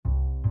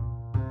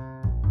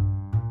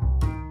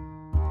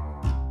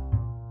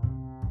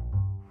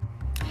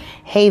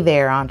Hey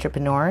there,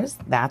 entrepreneurs.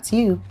 That's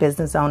you,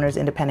 business owners,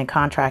 independent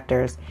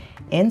contractors.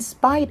 In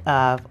spite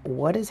of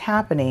what is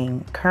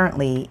happening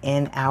currently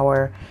in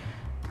our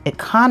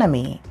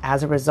economy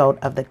as a result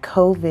of the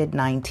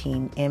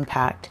COVID-19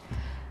 impact,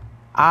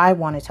 I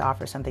wanted to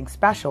offer something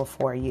special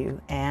for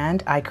you,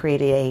 and I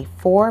created a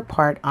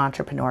 4-part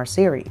entrepreneur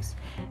series.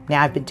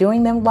 Now, I've been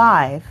doing them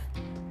live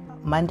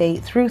Monday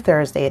through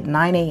Thursday at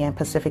 9 a.m.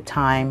 Pacific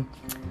Time,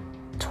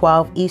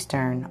 12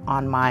 Eastern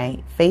on my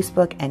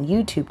Facebook and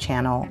YouTube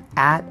channel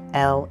at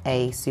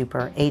LA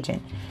Super Agent.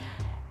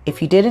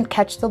 If you didn't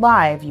catch the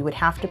live, you would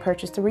have to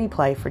purchase the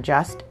replay for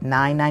just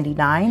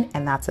 $9.99,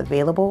 and that's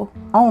available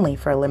only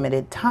for a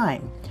limited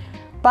time.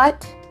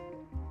 But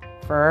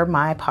for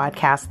my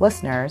podcast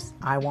listeners,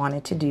 I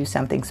wanted to do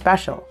something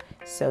special.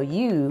 So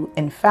you,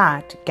 in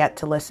fact, get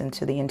to listen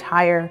to the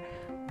entire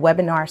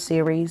webinar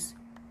series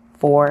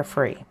for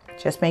free.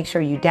 Just make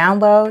sure you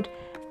download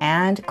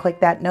and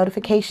click that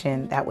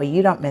notification. That way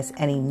you don't miss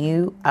any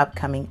new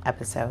upcoming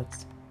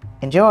episodes.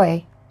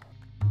 Enjoy!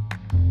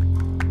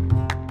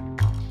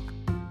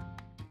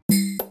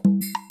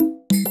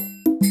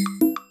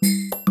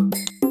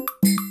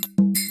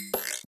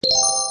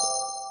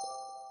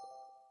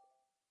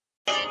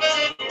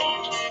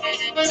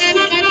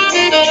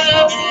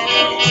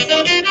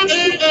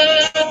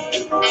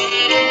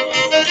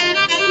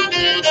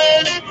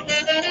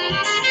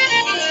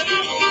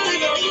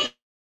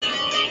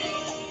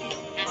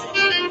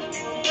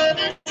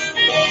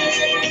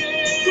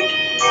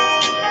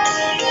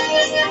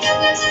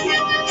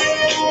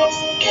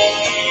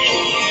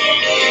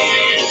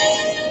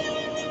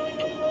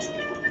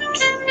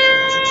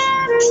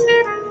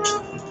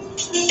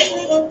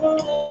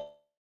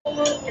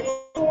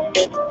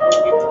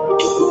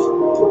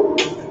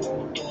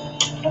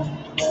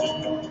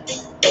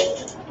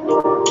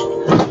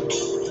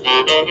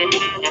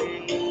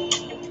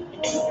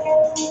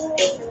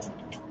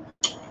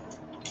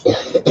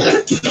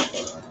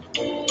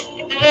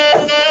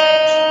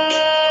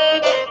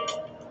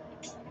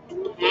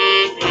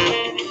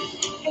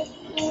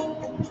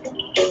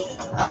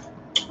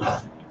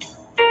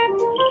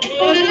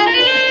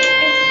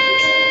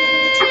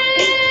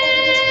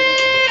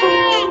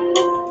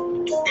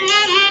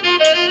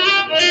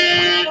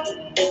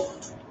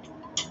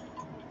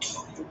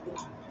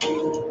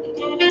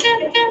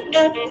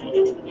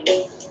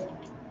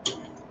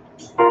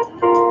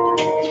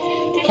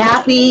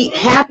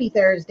 Happy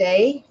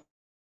Thursday.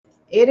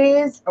 It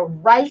is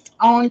right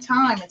on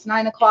time. It's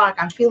 9 o'clock.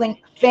 I'm feeling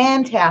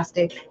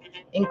fantastic,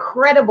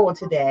 incredible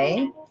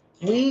today.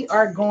 We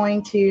are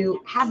going to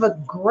have a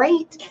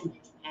great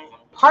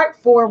part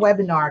 4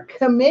 webinar,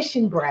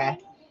 Commission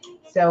Breath.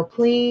 So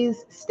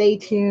please stay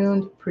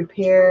tuned,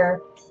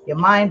 prepare your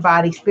mind,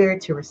 body,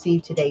 spirit to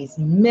receive today's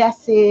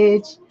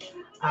message.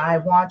 I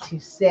want to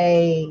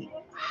say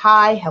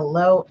hi,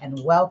 hello,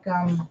 and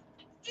welcome.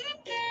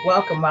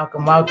 Welcome.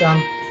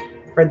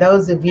 For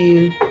those of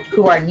you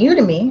who are new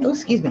to me,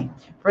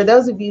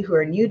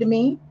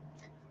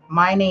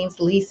 my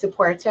name's Lisa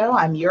Puerto.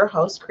 I'm your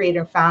host,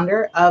 creator, and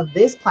founder of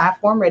this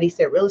platform, Ready,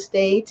 Set, Real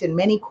Estate, and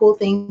many cool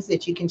things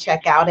that you can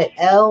check out at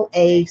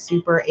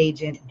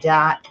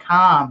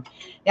laSuperAgent.com.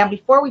 Now,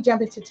 before we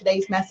jump into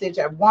today's message,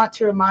 I want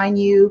to remind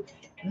you,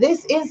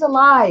 this is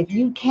alive.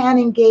 You can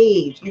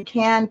engage. You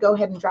can go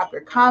ahead and drop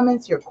your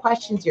comments, your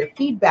questions, your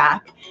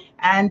feedback.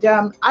 And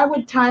I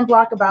would time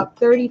block about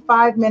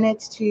 35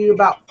 minutes to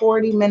about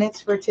 40 minutes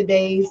for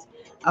today's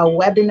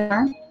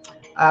webinar.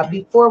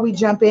 Before we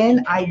jump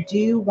in, I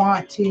do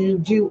want to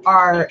do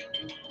our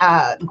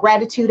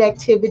gratitude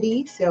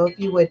activity. So if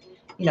you would,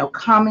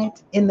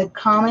 comment in the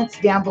comments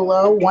down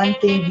below one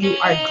thing you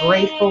are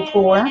grateful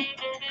for.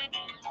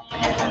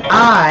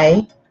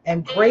 I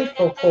am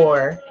grateful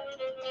for,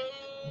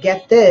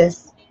 get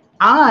this,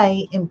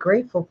 I am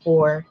grateful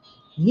for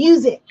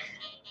music.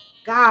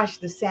 Gosh,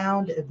 the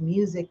sound of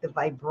music, the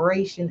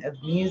vibration of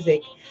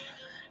music.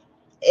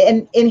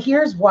 And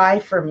here's why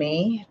for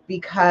me,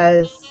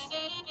 because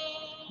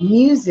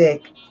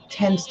music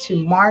tends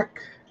to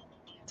mark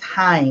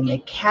time.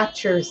 It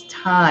captures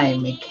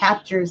time. It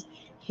captures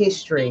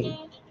history.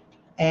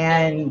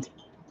 And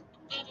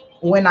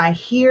when I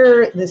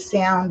hear the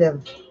sound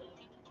of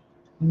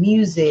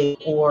music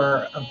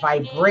or a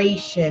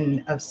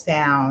vibration of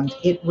sound,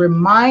 it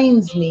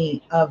reminds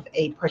me of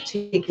a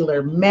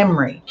particular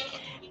memory.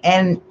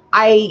 And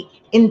I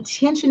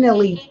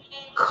intentionally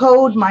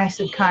code my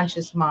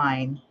subconscious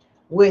mind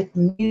with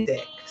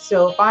music.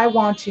 So if I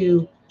want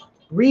to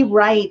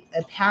rewrite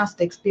a past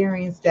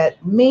experience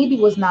that maybe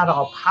was not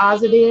all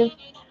positive,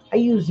 I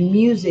use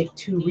music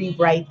to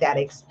rewrite that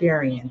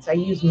experience. I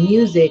use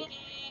music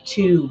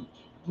to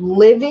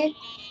live it,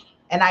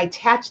 and I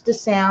attach the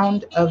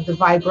sound of the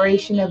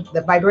vibration of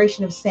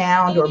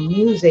sound or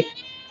music,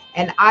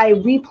 and I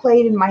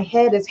replay it in my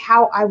head as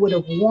how I would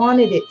have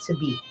wanted it to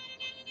be.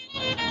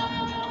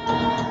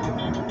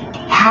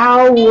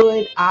 How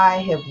would I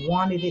have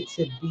wanted it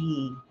to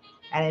be?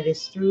 And it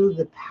is through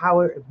the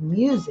power of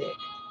music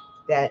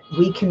that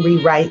we can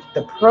rewrite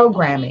the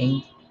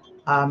programming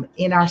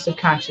in our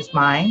subconscious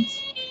minds.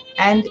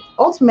 and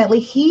ultimately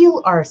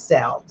heal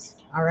ourselves.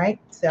 All right.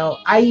 So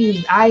I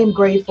am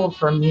grateful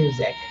for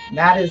music.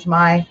 That's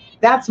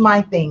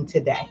my thing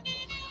today.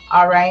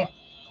 All right.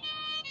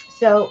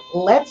 So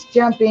let's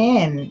jump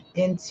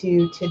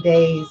into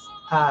today's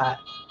uh,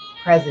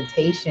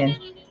 presentation.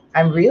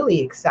 I'm really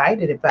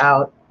excited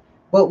about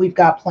what we've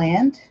got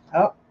planned.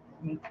 Oh,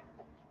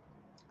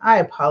 I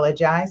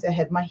apologize. I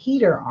had my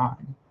heater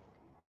on.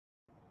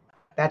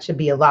 That should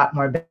be a lot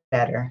more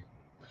better.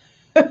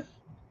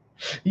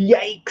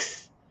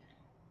 Yikes.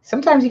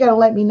 Sometimes you got to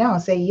let me know.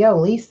 Say, yo,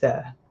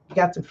 Lisa, you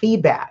got some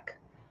feedback.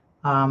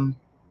 Um,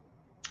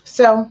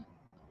 so,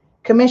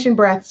 commission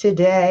breath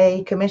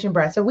today, commission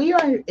breath. So, we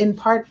are in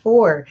part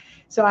 4.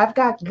 So, I've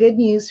got good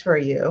news for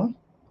you.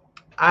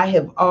 I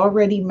have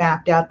already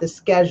mapped out the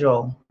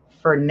schedule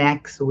for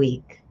next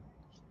week.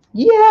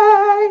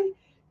 Yay!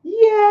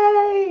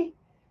 Yay!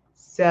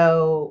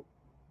 So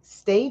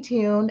stay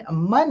tuned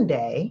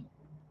Monday,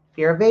 if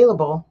you're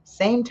available,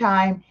 same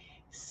time,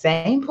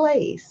 same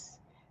place,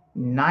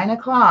 9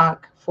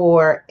 o'clock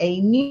for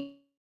a new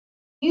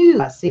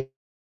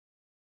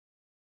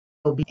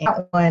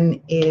that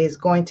one is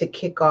going to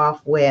kick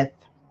off with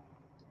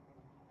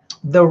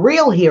the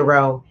real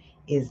hero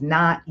is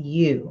not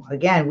you.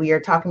 Again, we are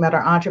talking about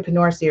our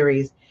entrepreneur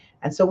series.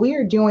 And so we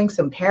are doing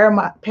some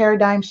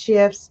paradigm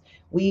shifts.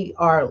 We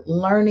are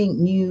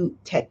learning new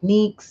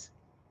techniques,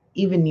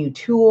 even new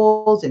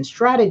tools and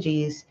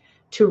strategies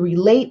to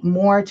relate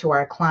more to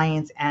our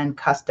clients and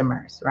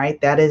customers, right?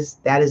 That is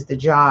the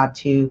job,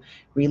 to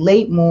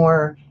relate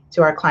more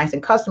to our clients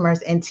and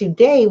customers. And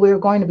today we're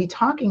going to be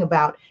talking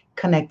about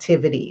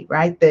connectivity,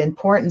 right? The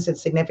importance and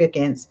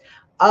significance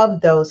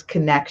of those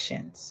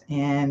connections.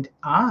 And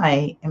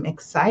I am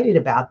excited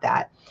about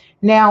that.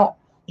 Now,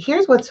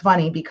 here's what's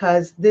funny,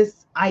 because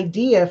this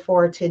idea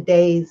for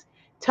today's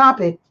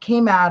topic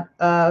came out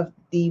of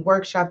the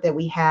workshop that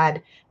we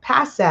had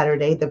past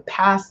Saturday, the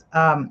past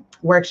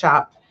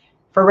workshop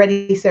for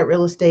Ready Set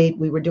Real Estate.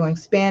 We were doing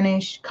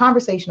Spanish,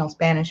 conversational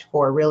Spanish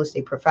for real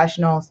estate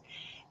professionals.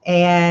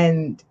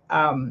 And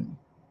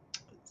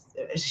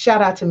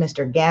shout out to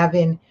Mr.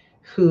 Gavin,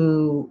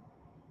 who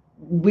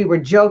we were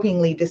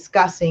jokingly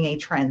discussing a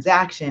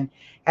transaction.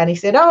 And he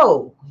said,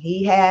 oh,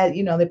 he had,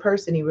 the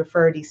person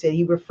he said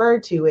he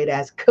referred to it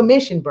as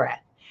commission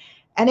breath.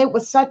 And it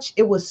was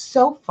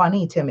so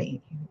funny to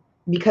me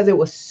because it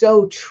was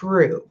so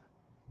true.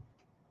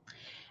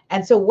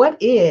 And so what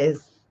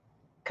is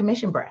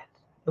commission breath?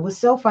 It was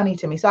so funny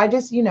to me. So I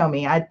just, me,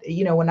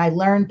 when I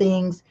learn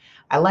things,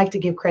 I like to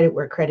give credit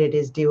where credit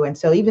is due. And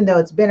so even though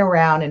it's been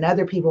around and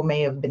other people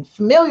may have been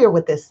familiar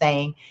with this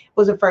saying, it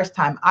was the first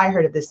time I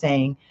heard of this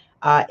saying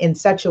in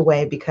such a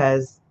way,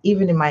 because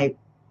even in my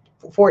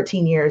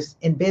 14 years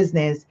in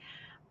business,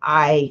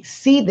 I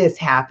see this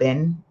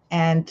happen.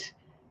 And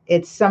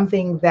it's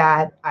something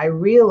that I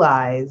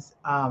realize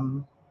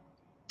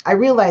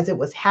it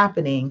was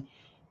happening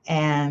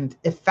and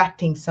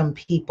affecting some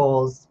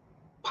people's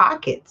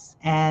pockets,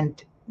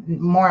 and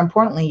more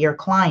importantly, your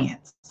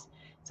clients.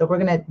 So we're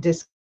going to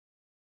discuss,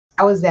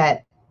 how is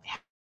that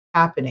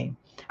happening?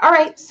 All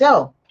right.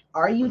 So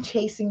are you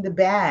chasing the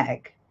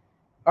bag?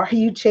 Are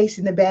you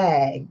chasing the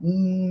bag?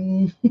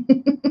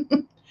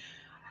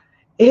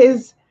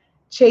 Is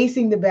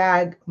chasing the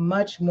bag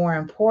much more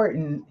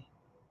important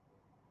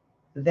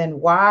than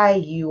why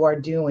you are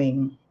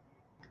doing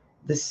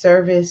the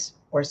service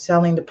or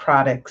selling the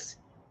products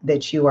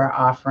that you are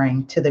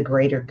offering to the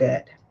greater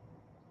good?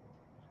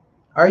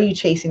 Are you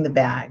chasing the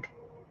bag?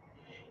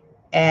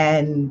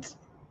 And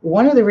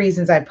one of the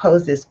reasons I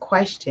pose this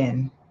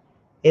question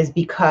is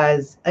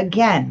because,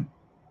 again,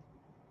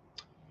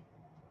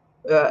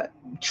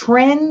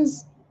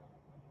 trends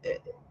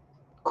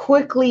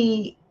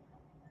quickly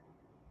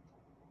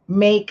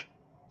make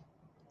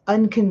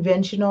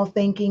unconventional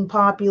thinking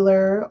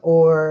popular,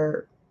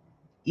 or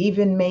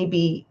even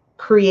maybe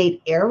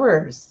create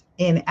errors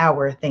in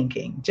our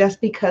thinking.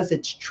 Just because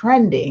it's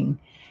trending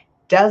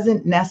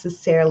doesn't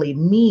necessarily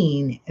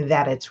mean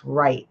that it's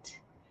right.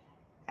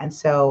 And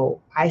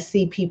so I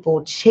see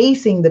people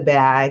chasing the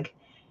bag.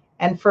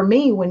 And for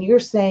me, when you're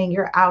saying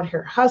you're out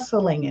here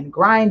hustling and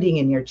grinding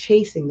and you're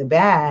chasing the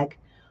bag,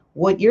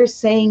 what you're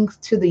saying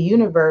to the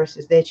universe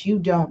is that you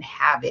don't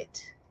have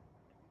it.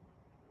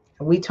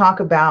 We talk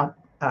about,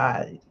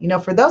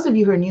 for those of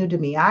you who are new to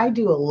me, I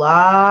do a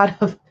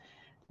lot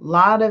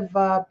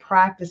of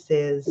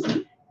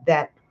practices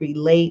that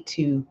relate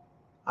to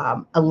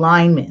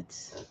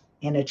alignments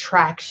and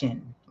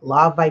attraction,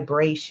 law of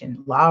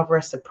vibration, law of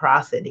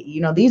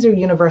reciprocity. These are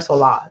universal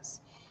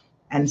laws.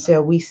 And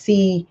so we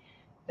see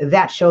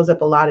that shows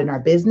up a lot in our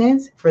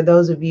business. For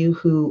those of you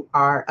who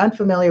are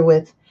unfamiliar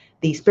with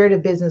the Spirit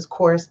of Business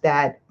course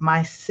that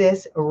my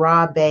sis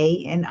Ra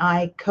Bay and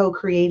I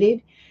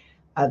co-created,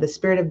 the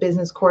Spirit of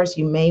Business course,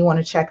 you may want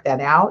to check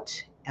that out.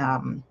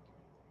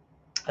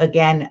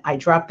 Again, I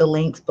dropped the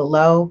links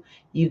below.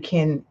 You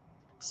can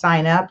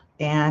sign up,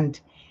 and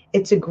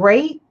it's a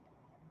great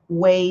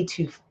way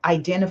to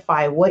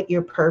identify what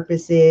your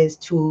purpose is,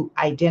 to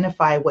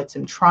identify what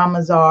some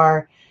traumas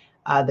are,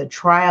 the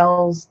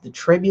trials, the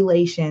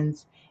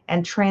tribulations,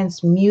 and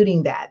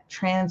transforming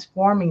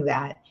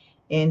that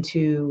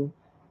into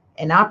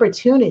an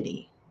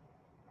opportunity,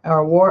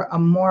 or a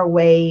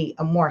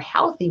more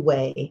healthy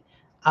way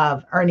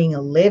of earning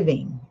a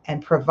living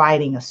and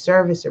providing a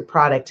service or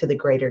product to the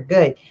greater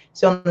good.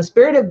 So in the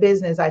spirit of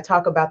business, I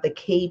talk about the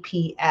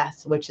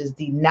KPS, which is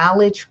the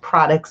knowledge,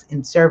 products,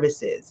 and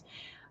services.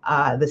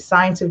 The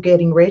Science of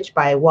Getting Rich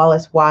by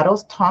Wallace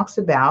Wattles talks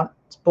about,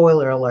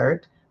 spoiler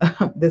alert,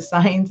 The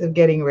Science of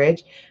Getting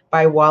Rich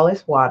by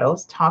Wallace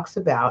Wattles talks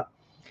about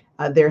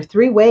there are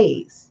three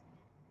ways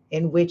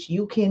in which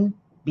you can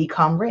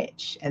become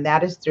rich, and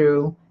that is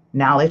through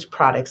knowledge,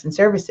 products, and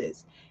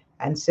services.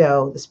 And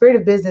so the spirit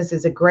of business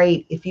is a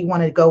great, if you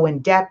want to go in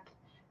depth,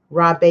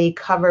 Rob Bey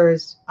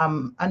covers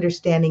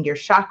understanding your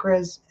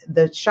chakras,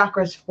 the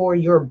chakras for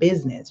your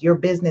business. Your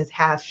business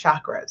has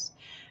chakras.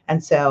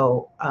 And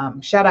so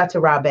shout out to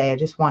Rob Bey. I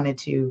just wanted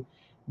to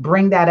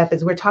bring that up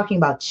as we're talking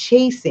about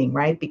chasing,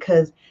 right?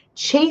 Because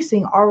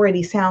chasing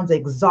already sounds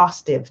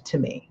exhaustive to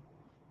me.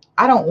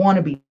 I don't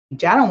want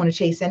to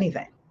chase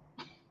anything.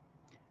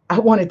 I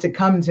want it to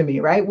come to me,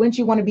 right? Wouldn't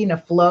you want to be in a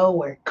flow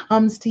where it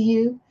comes to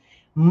you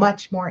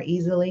much more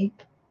easily?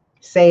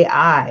 Say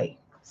I.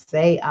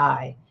 Say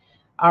I.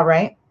 All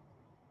right.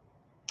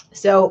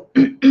 So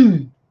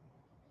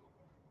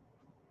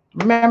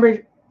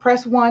remember,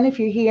 press 1 if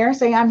you're here.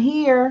 Say I'm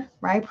here,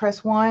 right?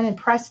 Press 1, and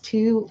press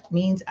 2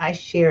 means I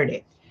shared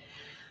it.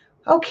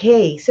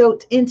 Okay, so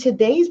in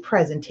today's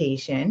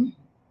presentation,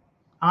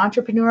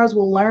 entrepreneurs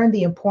will learn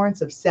the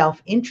importance of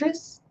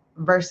self-interest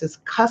versus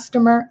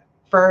customer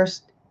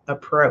first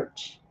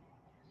approach.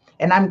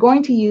 And I'm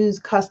going to use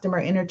customer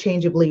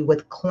interchangeably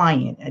with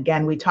client.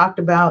 Again, we talked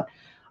about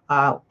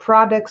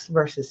products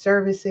versus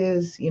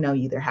services. You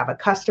either have a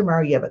customer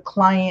or you have a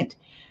client,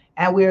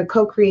 and we're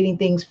co-creating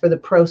things for the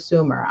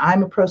prosumer.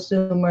 I'm a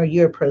prosumer,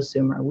 you're a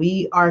prosumer.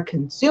 We are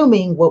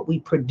consuming what we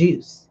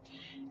produce.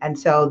 And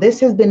so this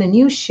has been a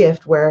new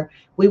shift where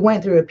we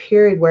went through a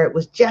period where it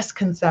was just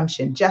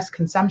consumption.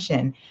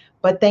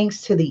 But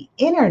thanks to the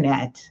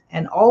internet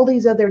and all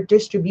these other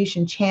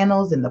distribution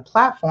channels and the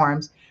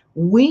platforms,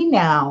 we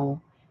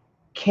now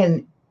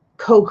can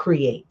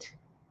co-create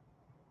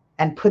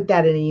and put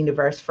that in the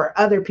universe for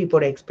other people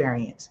to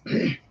experience.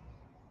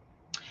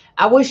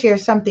 I will share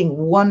something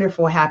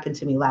wonderful happened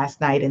to me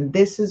last night. And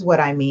this is what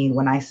I mean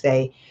when I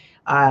say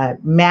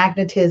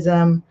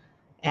magnetism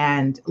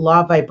and law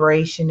of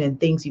vibration and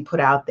things you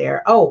put out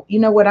there. Oh, you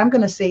know what? I'm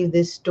going to save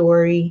this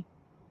story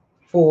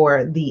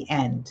for the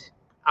end.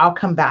 I'll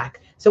come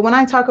back. So when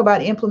I talk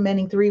about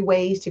implementing 3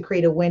 ways to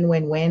create a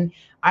win-win-win,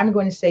 I'm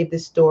going to save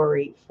this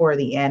story for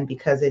the end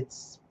because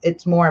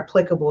it's more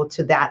applicable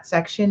to that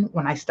section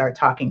when I start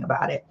talking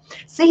about it.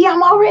 See,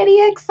 I'm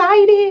already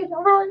excited.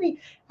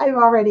 I'm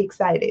already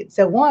excited.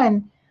 So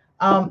one,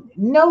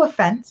 no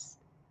offense,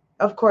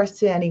 of course,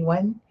 to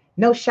anyone.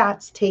 No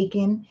shots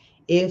taken.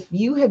 If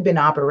you have been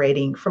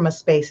operating from a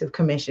space of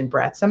commission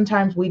breath,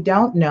 sometimes we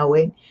don't know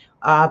it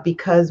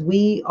because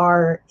we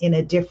are in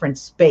a different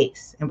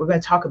space. And we're going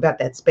to talk about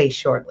that space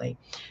shortly.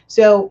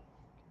 So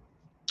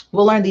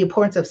we'll learn the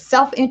importance of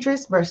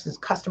self-interest versus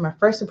customer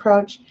first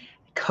approach.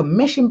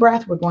 Commission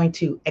breath, we're going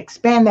to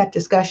expand that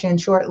discussion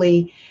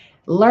shortly,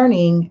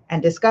 learning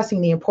and discussing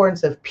the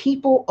importance of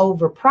people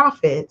over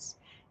profits.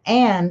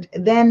 And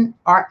then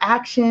our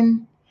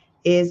action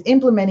is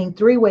implementing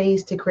 3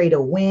 ways to create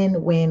a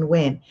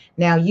win-win-win.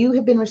 Now, you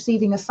have been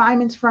receiving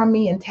assignments from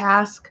me and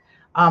tasks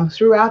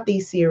throughout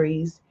these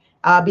series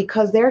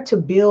because they're to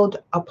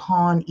build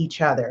upon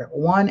each other,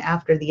 one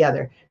after the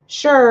other.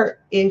 Sure,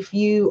 if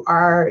you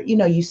are,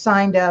 you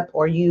signed up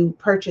or you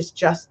purchased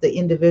just the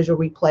individual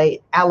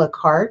replay a la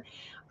carte,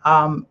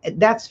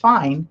 that's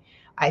fine.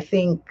 I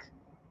think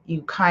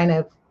you kind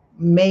of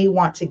may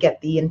want to get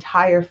the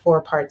entire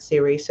 4-part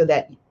series so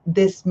that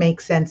this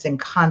makes sense in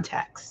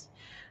context.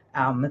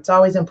 It's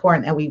always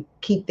important that we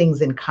keep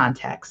things in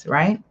context,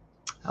 right?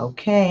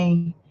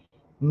 Okay,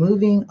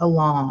 moving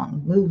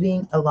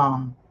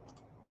along.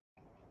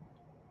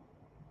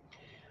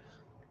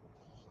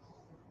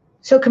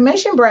 So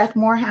commission breath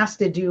more has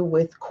to do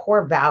with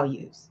core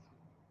values.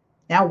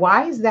 Now,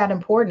 why is that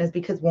important? Is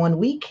because when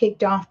we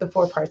kicked off the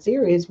 4-part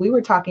series, we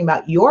were talking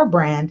about your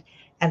brand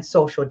and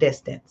social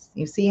distance.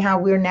 You see how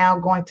we're now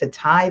going to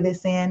tie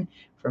this in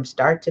from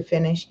start to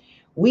finish?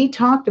 We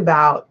talked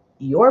about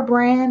your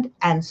brand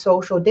and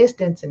social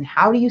distance and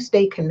how do you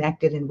stay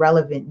connected and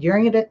relevant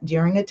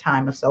during a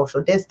time of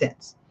social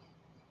distance.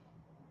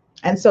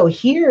 And so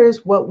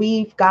here's what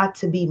we've got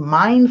to be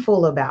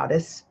mindful about,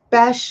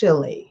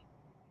 especially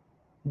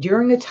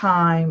during a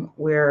time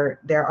where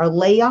there are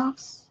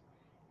layoffs,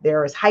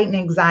 there is heightened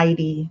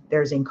anxiety,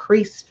 there's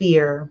increased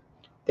fear,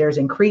 there's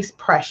increased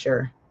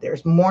pressure,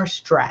 there's more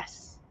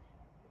stress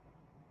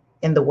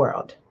in the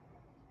world.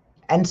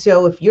 And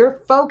so if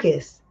your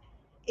focus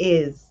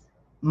is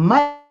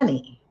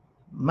money,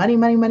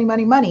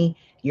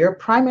 your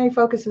primary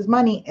focus is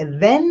money,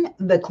 and then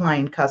the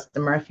client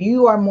customer, if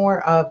you are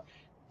more of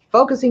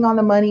focusing on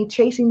the money,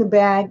 chasing the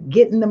bag,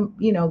 getting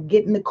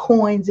the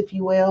coins, if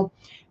you will,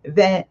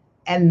 then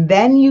and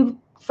then you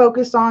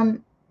focus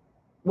on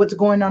what's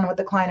going on with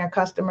the client or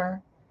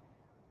customer,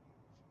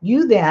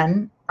 you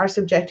then are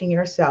subjecting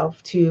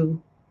yourself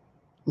to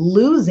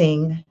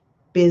losing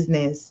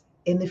business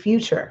in the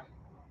future.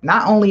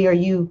 Not only are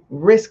you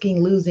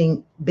risking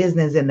losing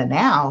business in the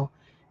now,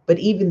 but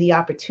even the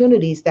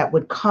opportunities that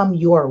would come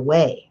your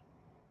way.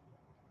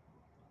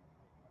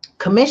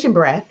 Commission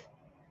breath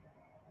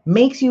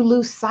makes you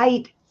lose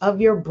sight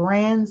of your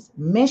brand's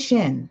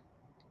mission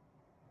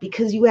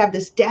because you have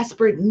this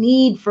desperate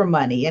need for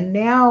money, and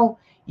now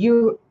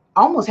you're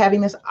almost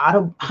having this out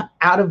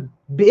of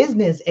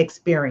business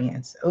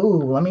experience. Oh,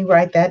 let me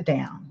write that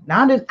down.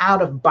 Not an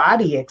out of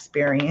body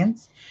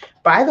experience.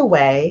 By the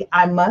way,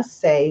 I must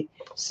say,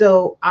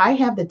 so I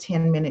have the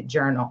 10-minute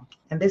journal,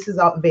 and this is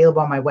all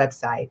available on my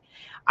website.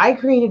 I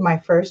created my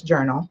first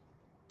journal,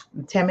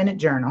 the 10-minute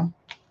journal,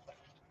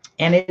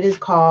 and it is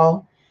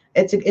called,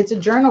 it's a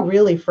journal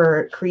really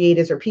for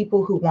creatives or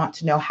people who want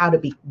to know how to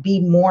be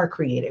more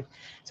creative.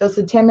 So it's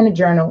a 10-minute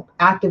journal,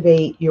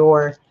 activate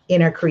your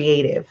inner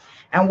creative.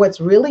 And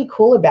what's really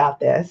cool about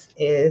this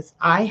is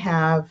I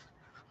have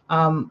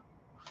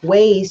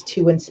ways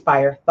to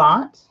inspire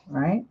thought,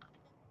 right?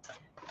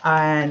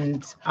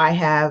 And I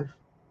have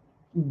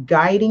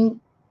guiding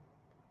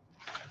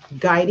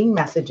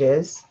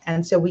messages.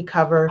 And so we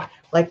cover,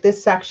 like,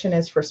 this section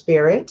is for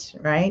spirit,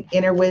 right?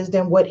 Inner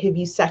wisdom. What have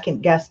you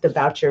second guessed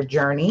about your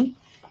journey?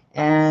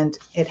 And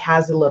it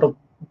has a little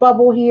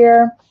bubble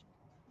here.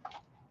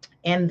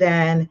 And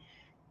then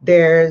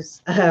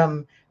there's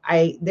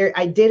I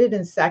did it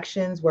in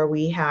sections where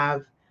we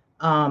have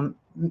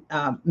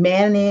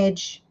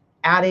manage,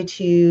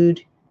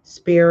 attitude,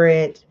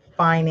 spirit,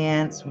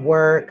 finance,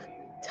 work,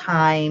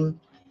 time.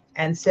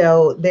 And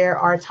so there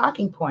are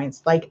talking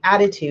points like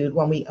attitude.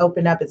 When we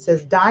open up, it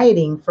says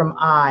dieting from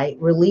I,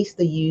 release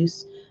the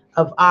use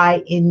of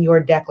I in your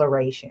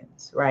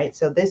declarations, right?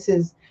 So this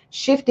is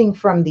shifting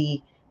from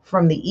the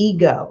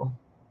ego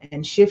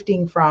and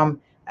shifting from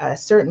a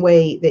certain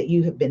way that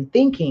you have been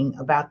thinking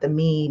about the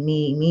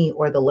me,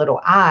 or the little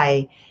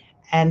I,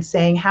 and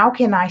saying, how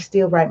can I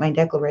still write my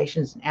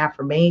declarations and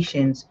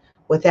affirmations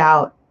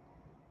without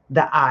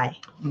the I?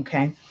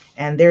 Okay.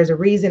 And there's a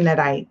reason that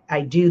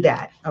I do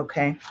that.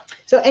 Okay.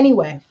 So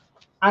anyway,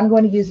 I'm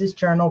going to use this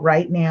journal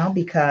right now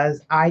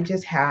because I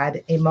just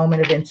had a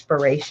moment of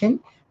inspiration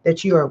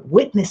that you are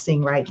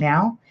witnessing right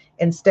now.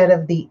 Instead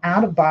of the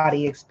out of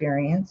body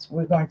experience,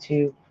 we're going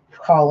to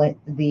call it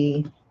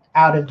the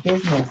out of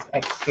business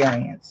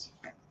experience.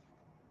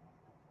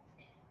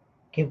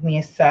 Give me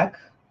a sec.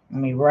 Let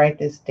me write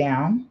this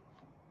down.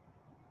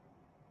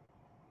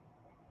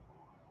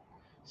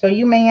 So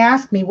you may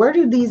ask me, where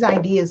do these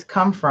ideas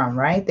come from,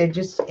 right? They're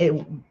just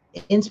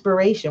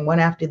inspiration, one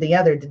after the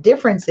other. The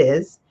difference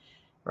is,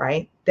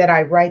 right, that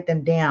I write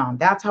them down.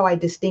 That's how I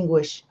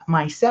distinguish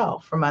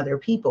myself from other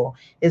people,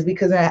 is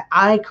because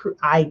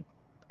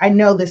I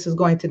know this is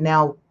going to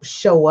now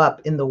show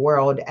up in the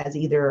world as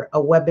either a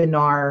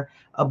webinar,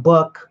 a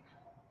book,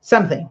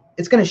 something.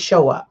 It's going to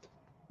show up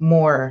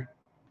more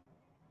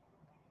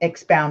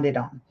expounded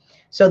on.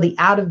 So the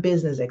out of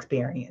business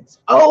experience.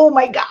 Oh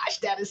my gosh,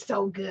 that is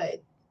so good.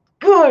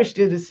 Gosh,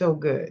 that is so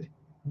good.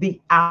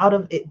 The out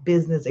of it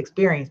business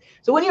experience.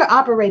 So when you're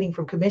operating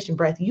from commission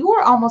breath, you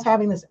are almost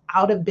having this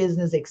out of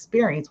business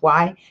experience.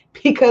 Why?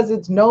 Because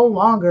it's no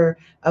longer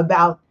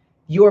about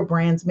your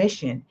brand's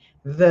mission,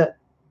 the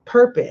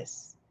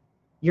purpose,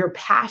 your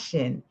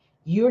passion.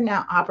 You're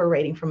now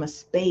operating from a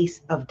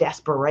space of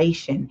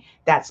desperation.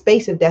 That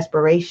space of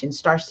desperation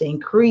starts to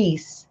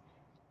increase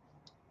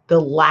the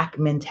lack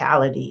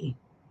mentality,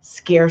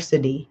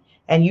 scarcity,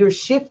 and you're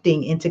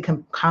shifting into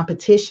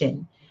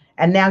competition.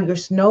 And now you're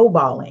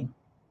snowballing.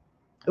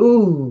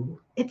 Ooh,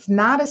 it's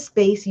not a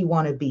space you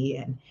want to be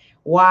in.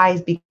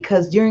 Why?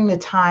 Because during the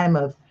time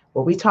of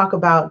where we talk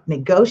about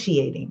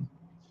negotiating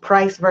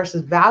price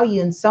versus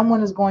value, and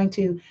someone is going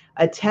to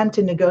attempt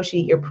to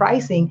negotiate your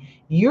pricing,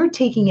 you're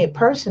taking it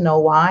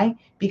personal. Why?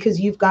 Because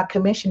you've got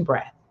commission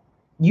breath.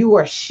 You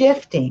are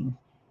shifting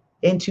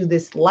into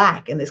this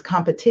lack and this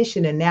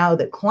competition, and now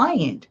the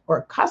client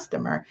or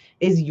customer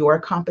is your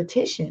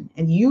competition,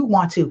 and you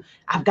want to,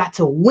 I've got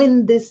to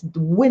win this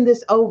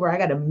over. I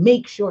got to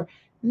make sure.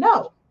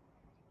 No,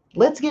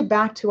 let's get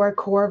back to our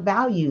core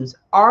values.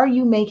 Are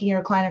you making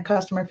your client or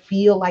customer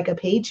feel like a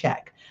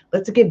paycheck?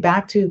 Let's get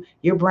back to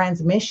your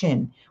brand's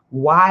mission.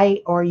 Why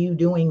are you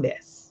doing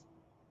this?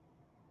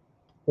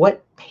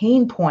 What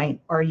pain point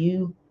are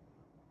you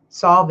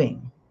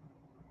solving?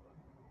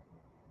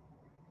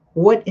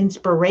 What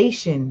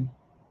inspiration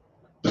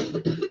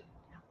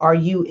are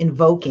you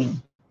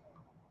invoking?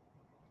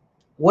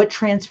 What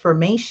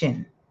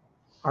transformation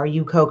are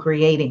you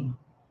co-creating?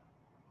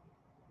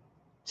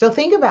 So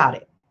think about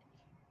it.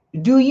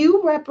 Do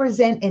you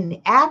represent an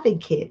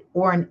advocate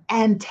or an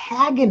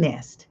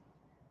antagonist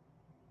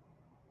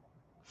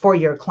for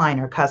your client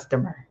or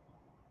customer?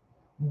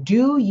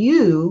 Do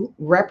you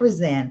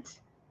represent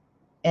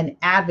an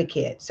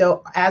advocate?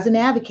 So as an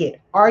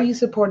advocate, are you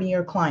supporting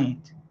your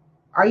client?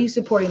 Are you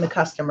supporting the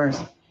customer's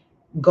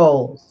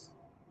goals?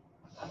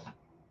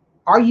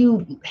 Are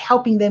you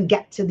helping them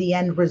get to the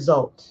end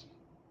result?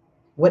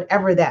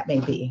 Whatever that may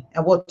be.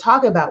 And we'll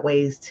talk about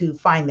ways to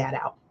find that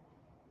out.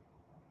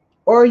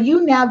 Or are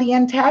you now the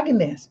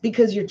antagonist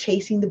because you're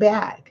chasing the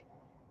bag?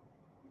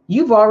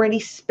 You've already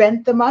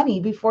spent the money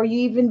before you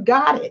even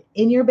got it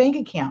in your bank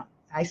account.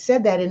 I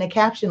said that in a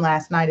caption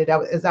last night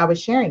as I was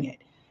sharing it.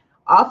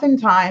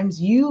 Oftentimes,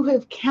 you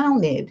have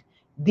counted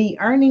the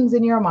earnings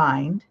in your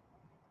mind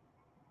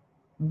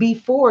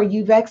before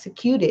you've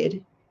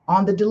executed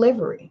on the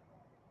delivery.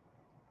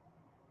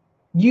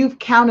 You've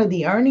counted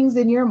the earnings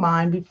in your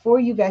mind before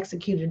you've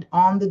executed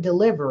on the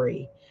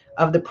delivery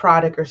of the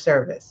product or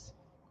service.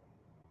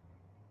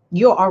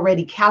 You're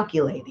already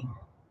calculating,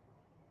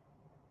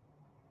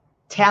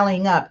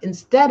 tallying up,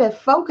 instead of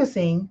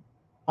focusing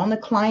on the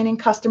client and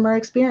customer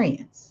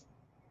experience.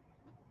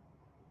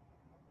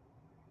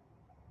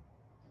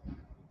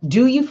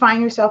 Do you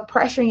find yourself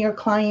pressuring your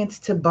clients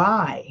to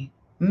buy?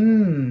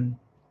 Do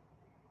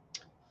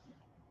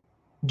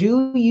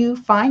you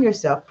find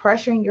yourself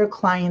pressuring your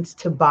clients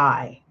to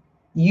buy?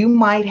 You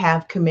might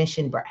have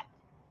commission breath.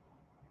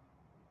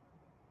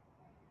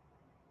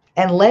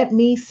 And let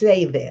me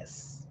say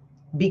this,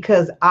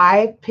 because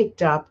I've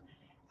picked up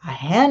a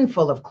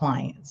handful of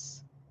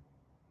clients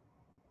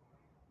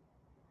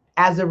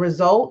as a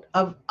result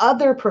of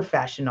other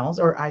professionals,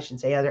 or I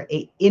should say other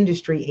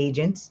industry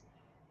agents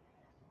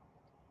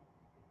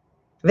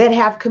that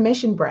have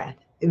commission breath.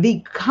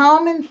 The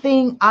common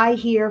thing I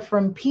hear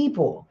from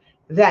people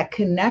that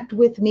connect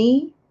with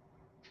me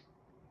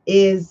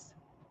is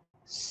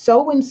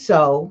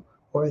so-and-so,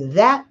 or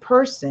that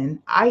person,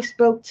 I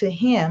spoke to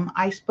him,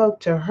 I spoke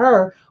to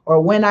her,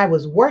 or when I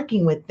was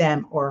working with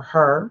them or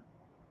her,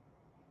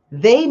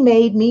 they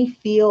made me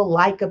feel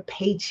like a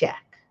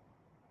paycheck.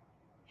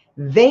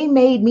 They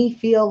made me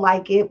feel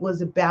like it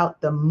was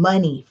about the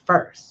money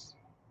first.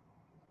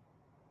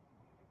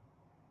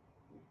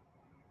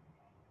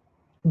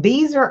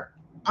 These are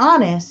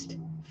honest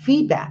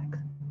feedback.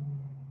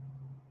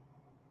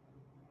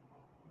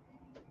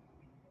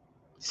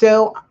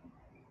 So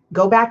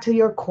go back to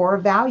your core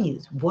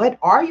values. What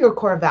are your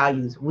core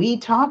values? We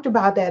talked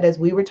about that as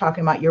we were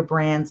talking about your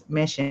brand's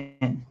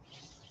mission.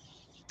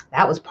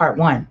 That was part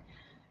one.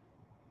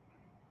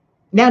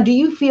 Now, do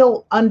you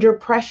feel under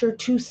pressure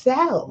to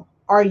sell?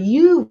 Are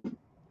you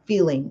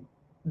feeling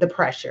the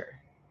pressure?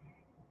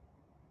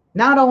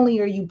 Not only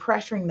are you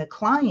pressuring the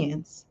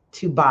clients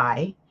to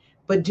buy,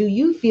 but do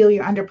you feel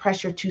you're under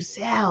pressure to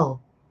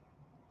sell?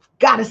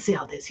 Got to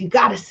sell this. You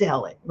got to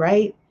sell it,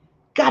 right?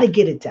 Got to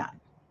get it done.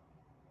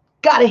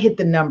 Got to hit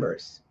the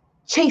numbers.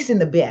 Chasing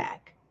the bag.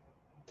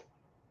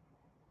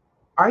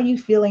 Are you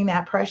feeling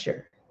that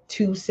pressure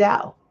to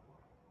sell?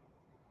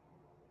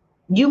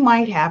 You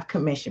might have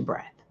commission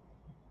breath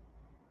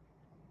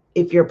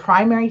if your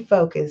primary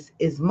focus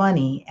is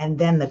money and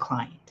then the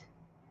client.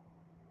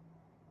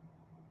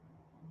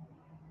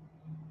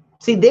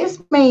 See,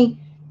 this may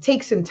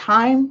take some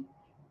time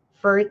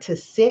for it to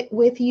sit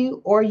with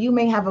you, or you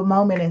may have a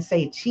moment and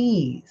say,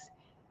 geez,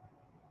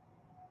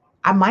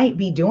 I might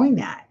be doing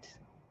that,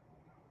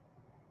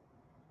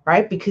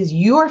 right? Because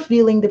you're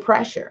feeling the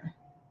pressure.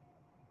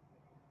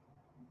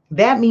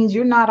 That means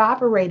you're not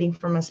operating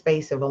from a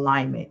space of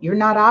alignment. You're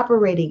not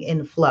operating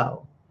in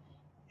flow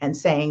and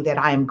saying that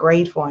I am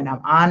grateful and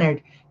I'm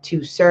honored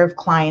to serve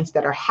clients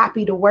that are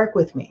happy to work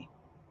with me.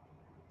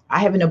 I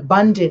have an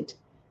abundant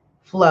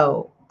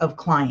flow of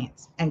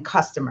clients and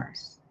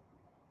customers.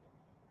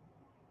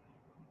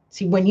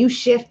 See, when you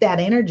shift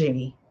that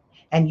energy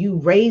and you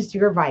raise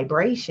your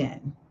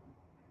vibration,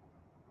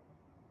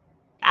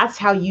 that's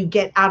how you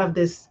get out of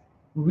this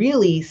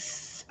really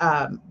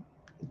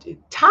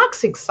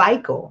toxic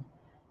cycle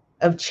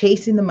of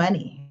chasing the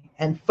money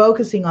and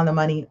focusing on the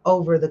money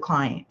over the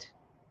client.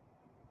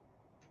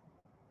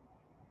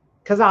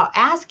 Because I'll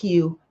ask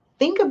you,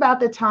 think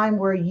about the time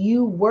where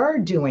you were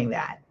doing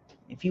that.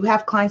 If you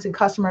have clients and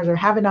customers or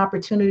have an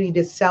opportunity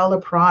to sell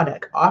a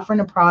product, offering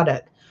a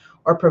product,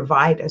 or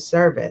provide a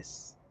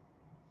service,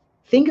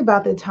 think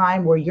about the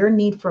time where your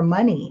need for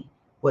money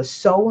was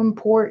so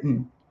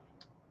important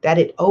that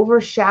it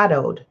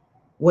overshadowed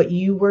what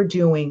you were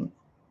doing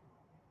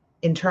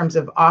in terms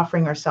of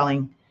offering or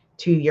selling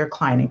to your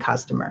client and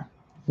customer.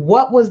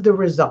 What was the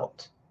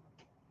result?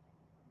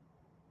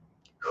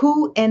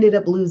 Who ended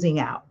up losing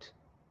out?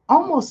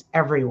 Almost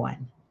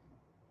everyone.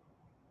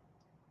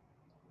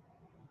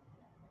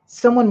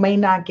 Someone may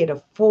not get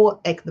the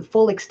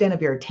full extent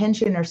of your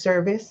attention or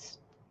service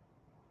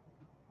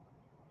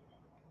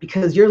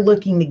because you're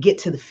looking to get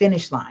to the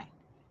finish line.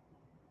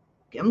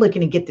 I'm looking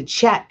to get the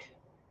check,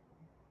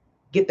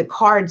 get the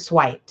card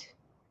swiped.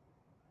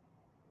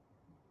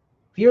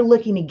 If you're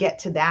looking to get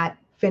to that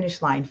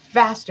finish line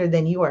faster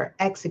than you are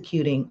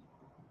executing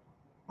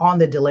on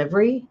the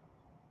delivery,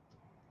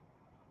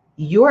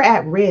 you're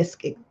at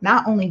risk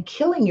not only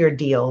killing your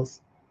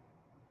deals,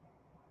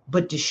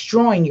 but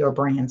destroying your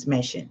brand's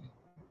mission.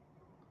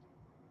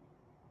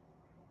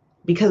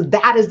 Because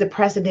that is the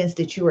precedence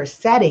that you are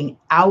setting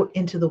out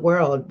into the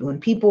world. When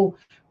people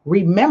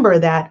remember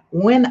that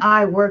when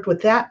I worked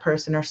with that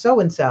person or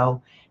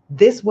so-and-so,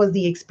 This was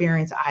the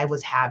experience I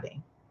was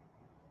having.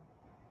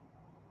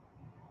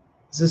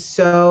 This is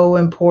so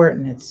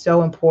important. It's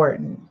so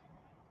important.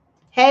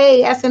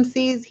 Hey,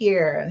 SMC's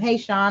here. Hey,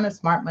 Sean of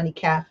Smart Money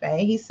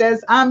Cafe. He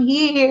says, I'm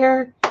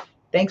here.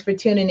 Thanks for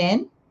tuning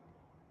in.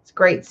 It's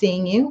great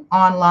seeing you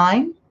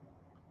online.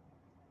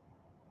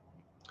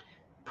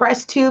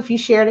 Press 2 if you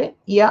shared it.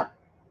 Yep.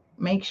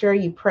 Make sure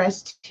you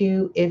press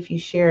 2 if you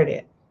shared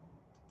it.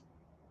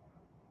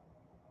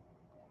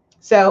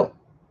 So,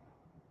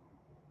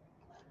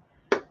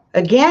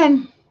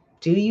 again,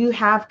 do you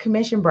have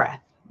commission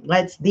breath?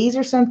 These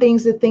are some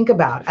things to think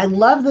about. I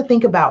love the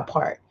think about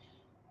part,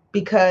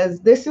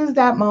 because this is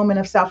that moment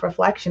of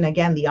self-reflection.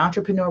 Again, the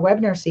Entrepreneur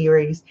Webinar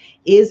Series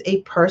is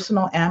a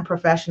personal and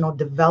professional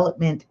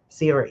development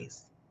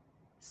series.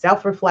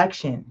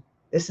 Self-reflection.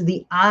 This is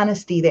the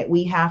honesty that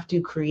we have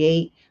to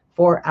create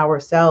for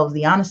ourselves,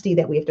 the honesty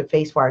that we have to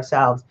face for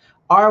ourselves.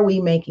 Are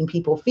we making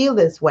people feel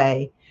this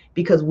way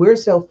because we're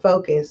so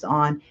focused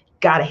on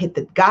gotta hit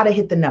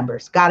the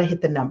numbers, gotta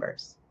hit the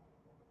numbers?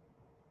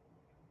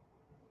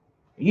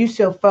 You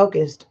so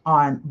focused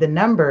on the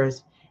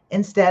numbers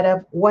instead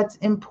of what's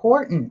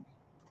important.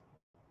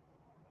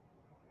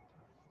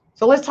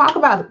 So let's talk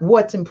about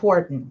what's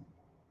important.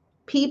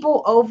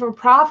 People over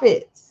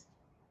profits.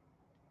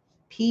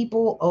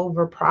 People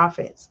over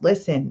profits.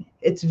 Listen,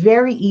 it's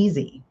very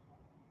easy.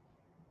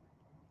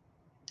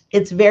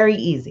 It's very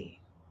easy.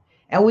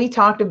 And we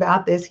talked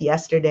about this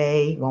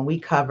yesterday when we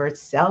covered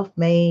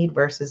self-made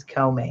versus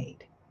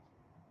co-made.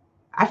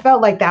 I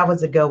felt like that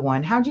was a good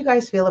one. How'd you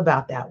guys feel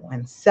about that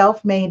one?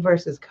 Self-made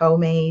versus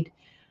co-made.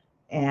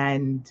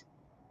 And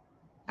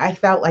I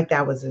thought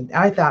that was an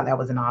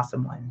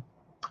awesome one.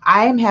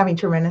 I am having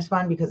tremendous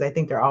fun because I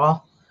think they're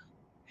all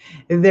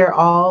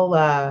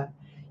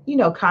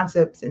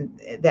concepts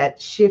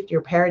that shift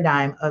your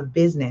paradigm of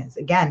business.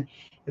 Again,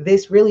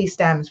 this really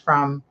stems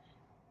from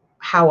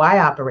how I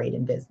operate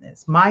in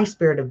business, my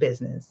spirit of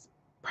business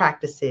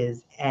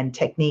practices and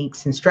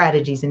techniques and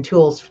strategies and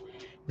tools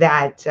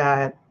that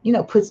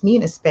puts me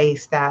in a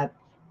space that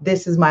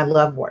this is my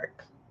love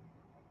work.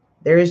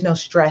 There is no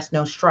stress,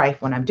 no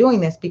strife when I'm doing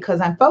this because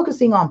I'm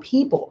focusing on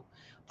people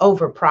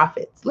over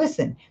profits.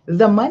 Listen,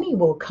 the money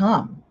will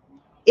come.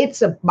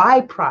 It's a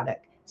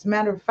byproduct. As a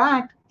matter of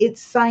fact,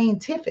 it's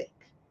scientific.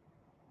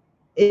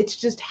 It's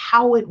just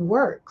how it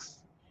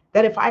works.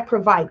 That if I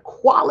provide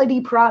quality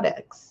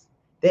products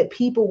that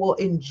people will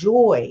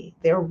enjoy,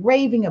 they're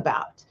raving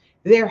about,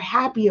 they're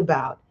happy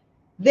about,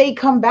 they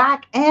come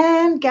back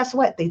and guess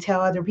what? They tell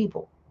other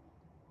people.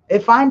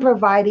 If I'm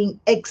providing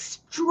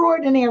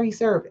extraordinary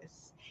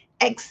service,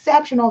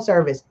 exceptional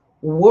service,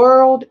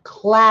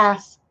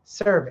 world-class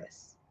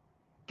service,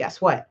 guess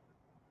what?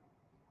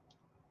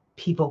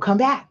 People come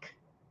back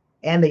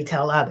and they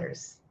tell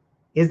others.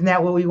 Isn't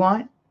that what we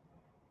want?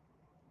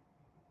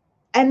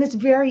 And it's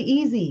very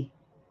easy.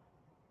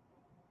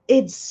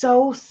 It's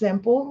so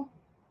simple.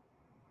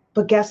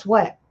 But guess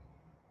what?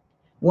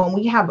 When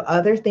we have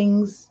other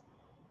things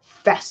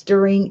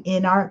festering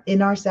in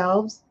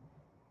ourselves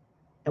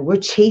and we're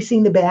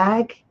chasing the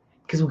bag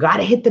because we got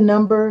to hit the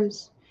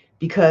numbers,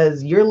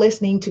 because you're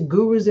listening to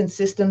gurus and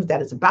systems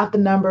that is about the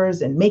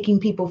numbers and making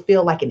people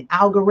feel like an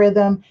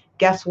algorithm,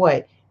 guess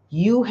what?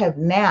 You have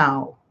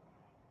now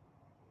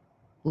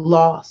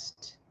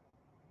lost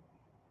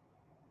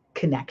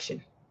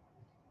connection.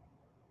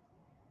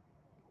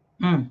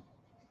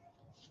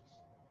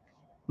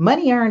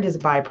 Money earned is a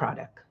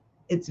byproduct.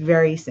 It's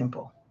very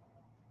simple.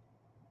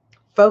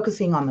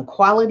 Focusing on the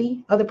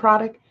quality of the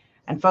product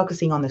and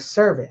focusing on the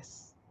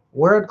service,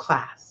 world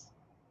class,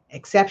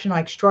 exceptional,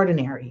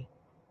 extraordinary,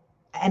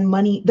 and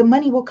the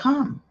money will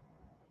come.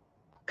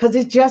 Because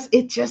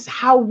it's just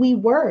how we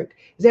work.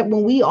 Is that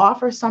when we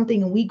offer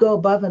something and we go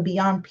above and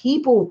beyond,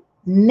 people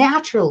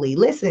naturally,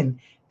 listen,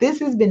 this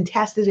has been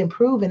tested and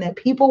proven that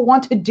people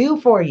want to do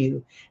for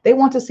you. They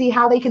want to see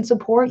how they can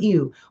support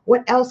you.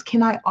 What else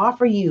can I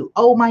offer you?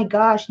 Oh my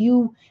gosh,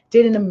 you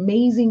did an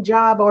amazing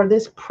job, or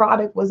this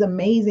product was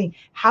amazing.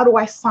 How do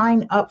I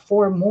sign up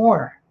for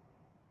more?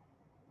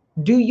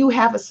 Do you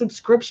have a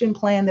subscription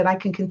plan that I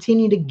can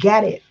continue to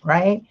get it,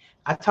 right?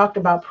 I talked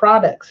about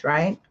products,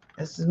 right?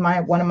 This is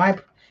one of my,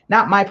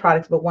 not my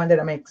products, but one that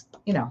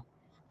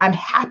I'm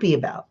happy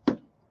about.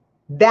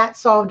 That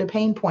solved a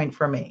pain point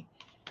for me.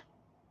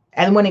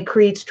 And when it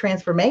creates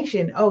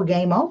transformation, oh,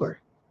 game over.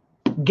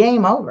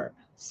 Game over.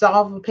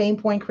 Solve a pain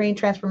point, create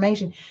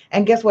transformation.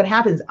 And guess what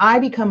happens? I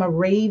become a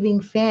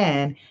raving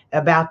fan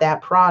about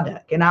that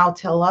product. And I'll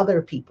tell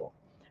other people.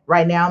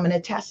 Right now, I'm in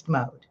a test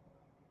mode.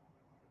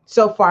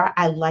 So far,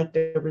 I like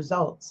the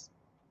results.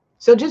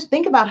 So just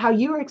think about how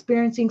you're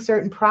experiencing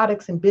certain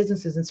products and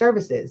businesses and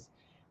services.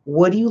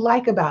 What do you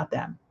like about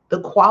them?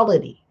 The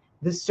quality,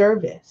 the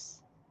service,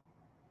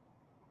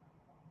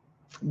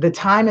 the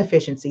time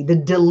efficiency, the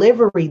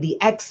delivery,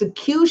 the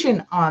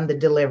execution on the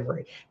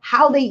delivery,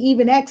 how they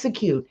even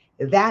execute.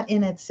 That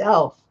in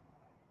itself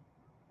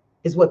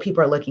is what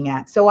people are looking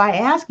at. So I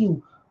ask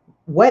you,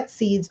 what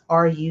seeds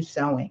are you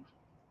sowing?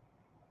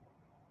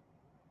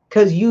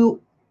 Because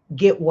you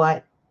get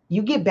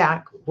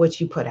back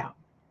what you put out.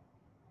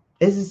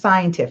 This is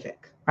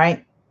scientific,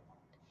 right?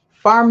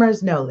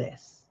 Farmers know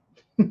this.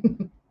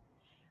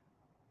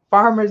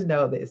 Farmers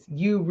know this.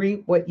 You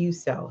reap what you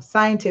sow.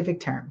 Scientific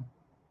term.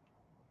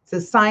 It's a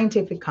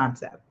scientific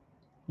concept.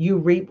 You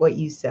reap what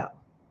you sow.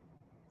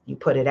 You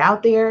put it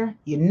out there,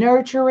 you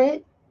nurture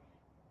it,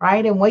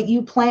 right? And what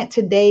you plant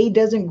today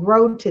doesn't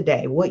grow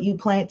today. What you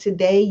plant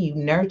today, you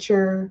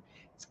nurture,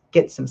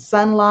 get some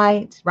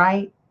sunlight,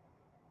 right?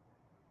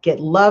 Get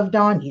loved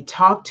on, you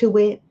talk to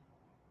it,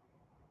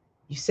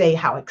 you say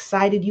how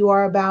excited you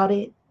are about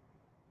it.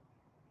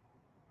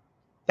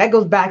 That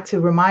goes back to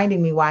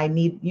reminding me why I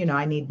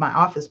need my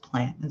office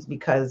plant. It's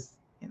because,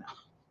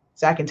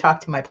 so I can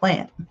talk to my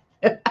plant.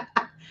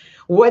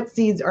 What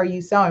seeds are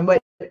you sowing?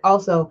 But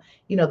also,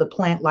 the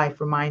plant life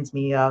reminds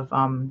me of,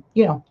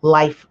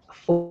 life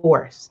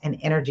force and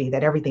energy,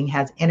 that everything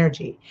has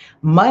energy.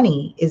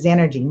 Money is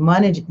energy.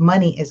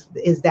 Money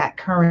is that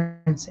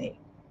currency.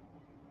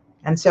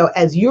 And so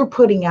as you're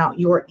putting out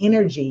your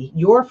energy,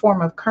 your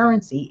form of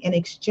currency in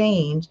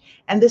exchange,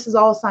 and this is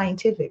all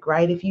scientific,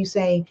 right? If you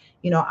say,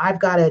 I've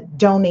got to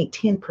donate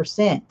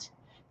 10%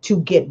 to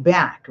get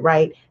back,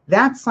 right?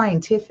 That's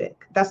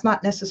scientific. That's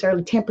not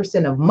necessarily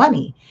 10% of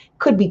money,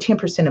 could be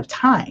 10% of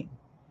time.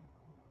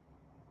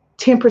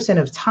 10%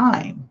 of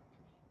time,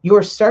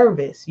 your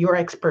service, your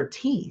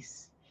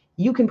expertise.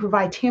 You can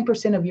provide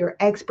 10% of your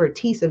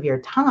expertise, of your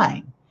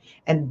time.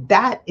 And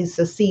that is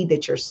the seed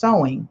that you're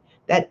sowing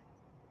that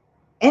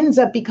ends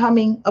up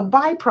becoming a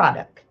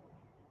byproduct.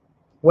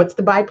 What's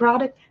the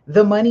byproduct?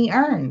 The money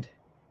earned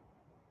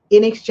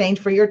in exchange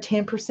for your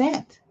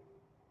 10%.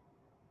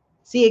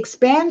 See,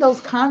 expand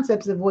those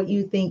concepts of what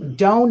you think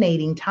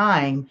donating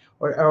time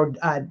or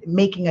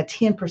making a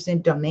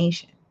 10%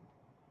 donation.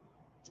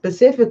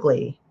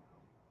 Specifically,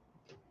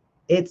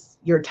 it's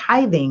your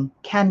tithing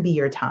can be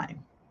your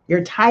time.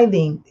 Your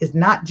tithing is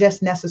not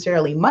just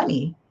necessarily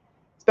money,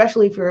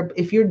 especially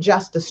if you're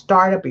just a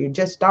startup or you're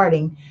just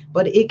starting,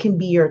 but it can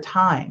be your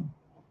time.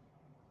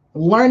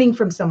 Learning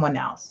from someone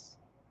else,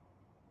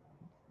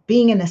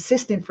 being an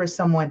assistant for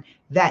someone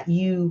that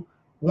you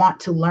want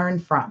to learn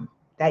from,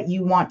 that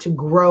you want to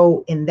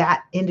grow in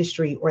that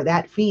industry or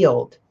that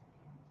field.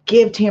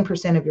 Give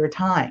 10% of your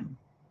time.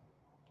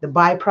 The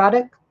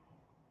byproduct,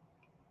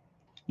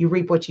 you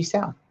reap what you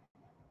sow.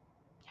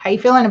 How you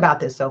feeling about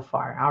this so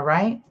far? All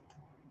right.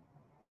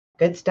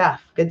 Good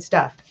stuff. Good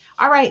stuff.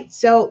 All right.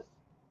 So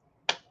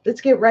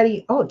let's get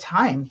ready. Oh,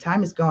 time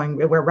is going.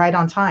 We're right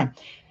on time.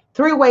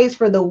 3 ways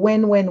for the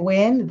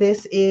win-win-win.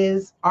 This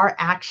is our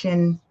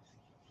action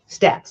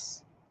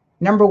steps.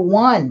 Number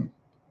 1,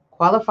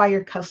 qualify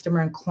your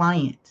customer and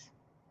client.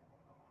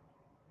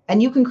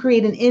 And you can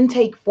create an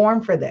intake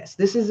form for this.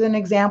 This is an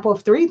example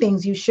of 3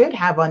 things you should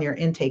have on your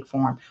intake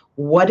form.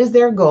 What is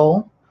their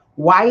goal?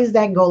 Why is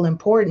that goal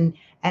important?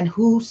 And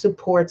who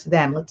supports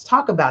them? Let's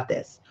talk about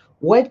this.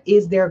 What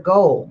is their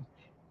goal?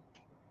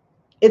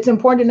 It's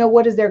important to know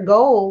what is their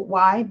goal.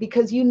 Why?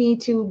 Because you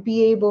need to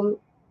be able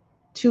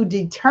to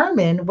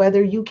determine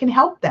whether you can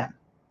help them.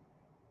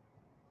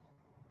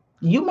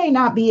 You may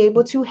not be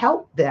able to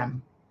help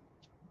them.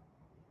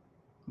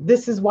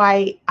 This is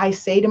why I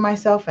say to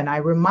myself, and I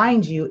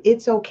remind you,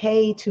 it's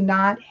okay to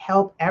not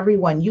help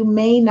everyone.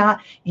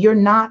 You're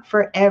not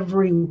for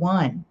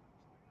everyone.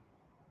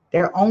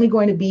 There are only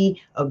going to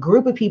be a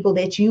group of people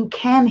that you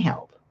can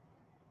help.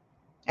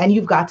 And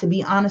you've got to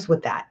be honest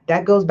with that.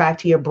 That goes back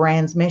to your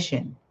brand's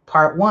mission.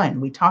 Part 1,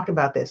 we talked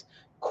about this,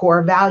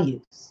 core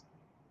values.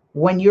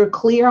 When you're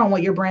clear on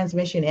what your brand's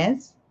mission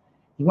is,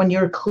 when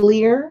you're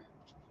clear,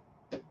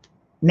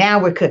 now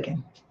we're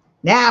cooking.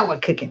 Now we're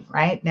cooking,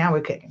 right? Now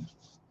we're cooking.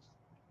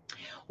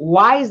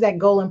 Why is that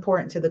goal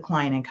important to the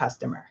client and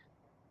customer?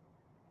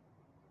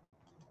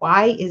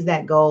 Why is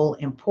that goal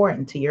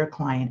important to your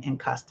client and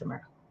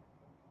customer?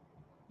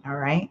 All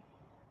right.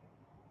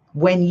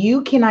 When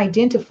you can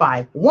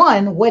identify,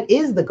 1, what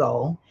is the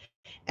goal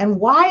and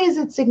why is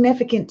it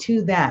significant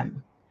to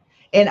them?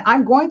 And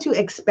I'm going to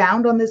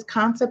expound on this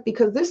concept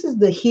because this is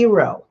the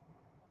hero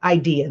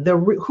idea,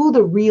 who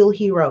the real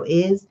hero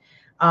is.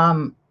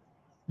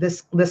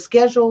 The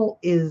schedule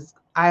is,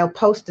 I'll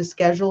post the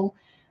schedule,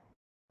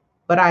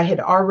 but I had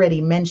already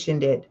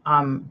mentioned it,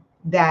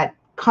 that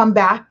come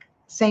back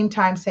same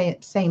time,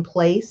 same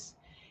place,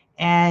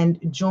 and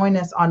join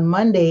us on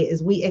Monday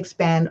as we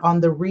expand on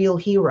the real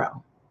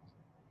hero.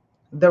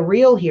 The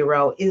real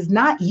hero is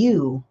not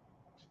you,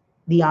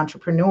 the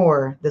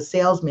entrepreneur, the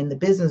salesman, the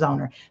business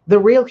owner. The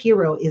real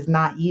hero is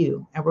not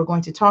you. And we're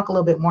going to talk a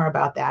little bit more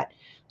about that.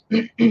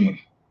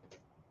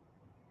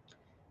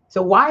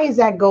 So why is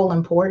that goal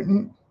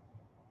important?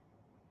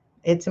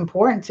 It's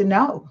important to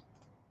know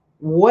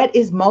what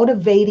is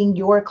motivating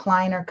your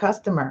client or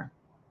customer,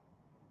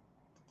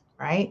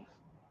 right?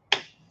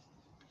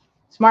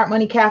 Smart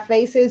Money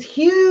Cafe says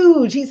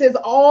huge. He says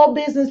all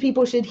business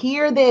people should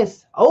hear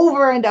this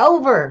over and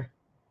over.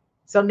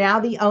 So now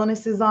the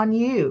onus is on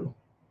you.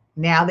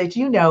 Now that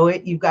you know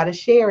it, you've got to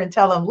share and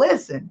tell them,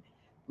 listen,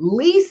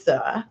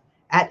 Lisa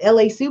at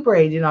LA Super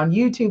Agent on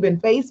YouTube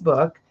and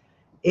Facebook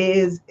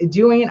is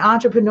doing an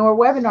entrepreneur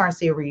webinar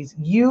series.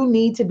 You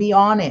need to be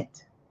on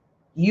it.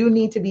 You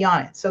need to be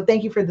on it. So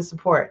thank you for the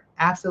support.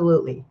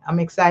 Absolutely. I'm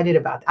excited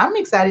about that. I'm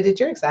excited that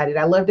you're excited.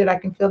 I love that I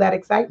can feel that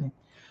excitement.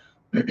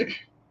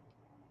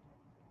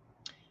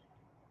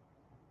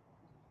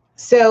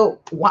 So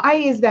why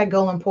is that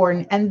goal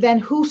important? And then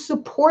who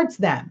supports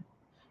them?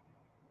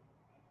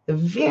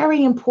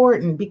 Very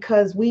important,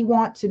 because we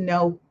want to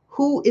know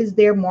who is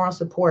their moral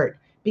support,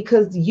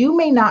 because you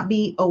may not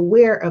be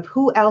aware of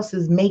who else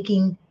is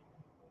making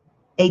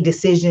a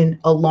decision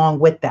along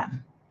with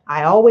them.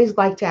 I always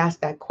like to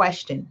ask that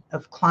question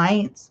of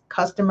clients,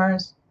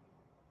 customers.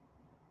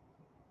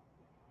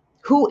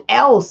 Who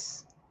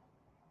else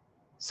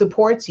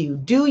supports you?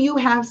 Do you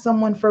have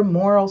someone for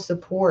moral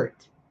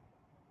support?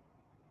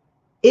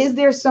 Is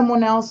there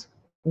someone else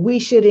we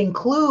should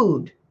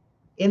include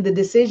in the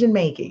decision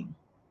making?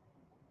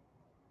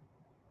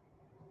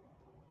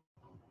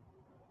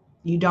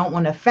 You don't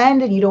want to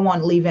offend and you don't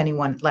want to leave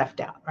anyone left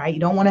out, right? You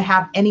don't want to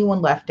have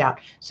anyone left out.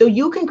 So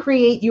you can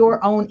create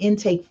your own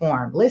intake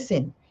form.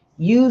 Listen,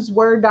 use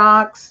Word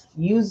docs,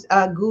 use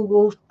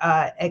Google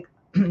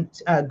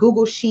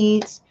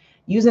Sheets,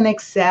 use an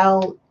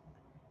Excel.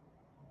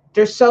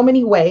 There's so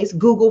many ways.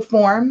 Google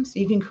Forms,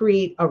 you can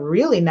create a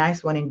really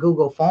nice one in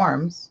Google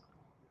Forms,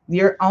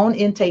 your own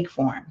intake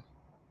form,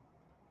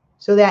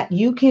 so that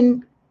you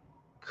can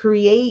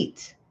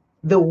create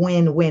the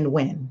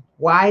win-win-win.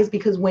 Why? Is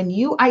because when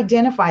you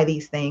identify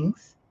these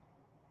things,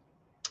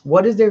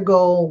 what is their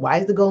goal? Why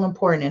is the goal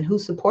important? And who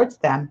supports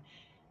them?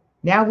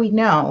 Now we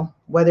know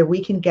whether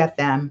we can get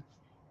them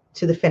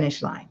to the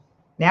finish line.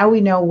 Now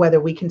we know whether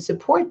we can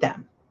support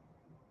them.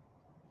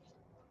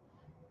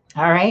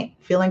 All right,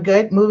 feeling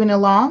good? Moving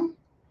along.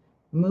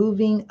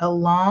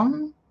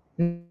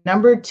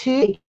 Number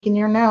two, taking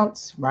your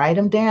notes, write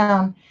them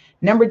down.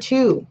 Number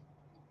two,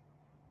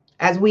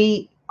 as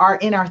we are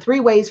in our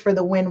 3 ways for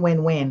the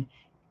win-win-win,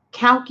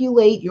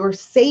 calculate your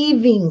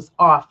savings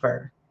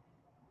offer.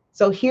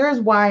 So here's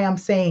why I'm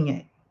saying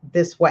it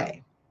this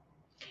way.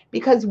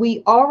 Because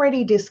we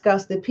already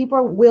discussed that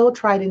people will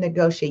try to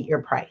negotiate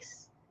your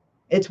price.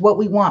 It's what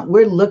we want.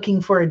 We're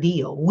looking for a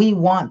deal. We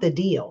want the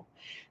deal.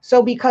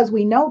 So because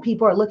we know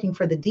people are looking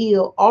for the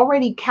deal,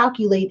 already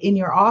calculate in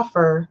your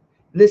offer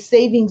the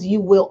savings you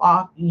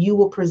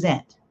will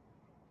present.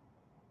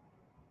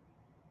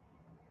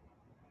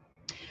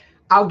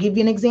 I'll give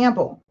you an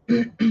example.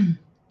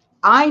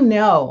 I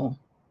know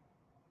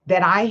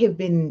that I have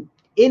been,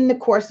 in the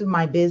course of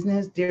my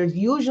business, there's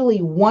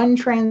usually one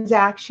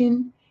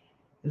transaction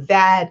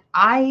that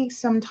I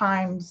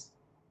sometimes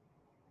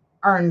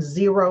earn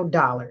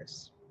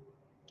 $0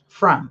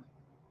 from.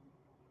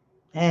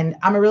 And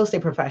I'm a real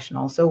estate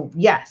professional. So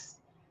yes,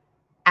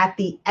 at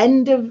the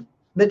end of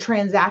the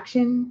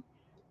transaction,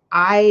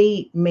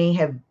 I may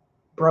have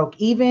broke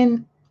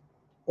even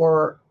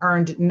or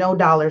earned no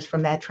dollars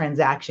from that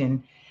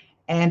transaction.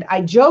 And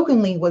I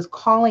jokingly was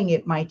calling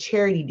it my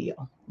charity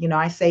deal. You know,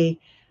 I say,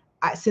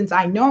 since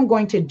I know I'm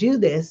going to do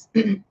this,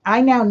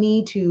 I now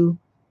need to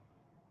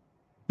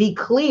be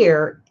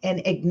clear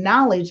and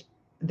acknowledge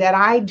that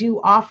I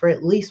do offer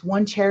at least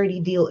one charity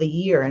deal a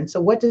year. And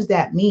so what does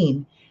that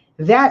mean?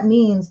 That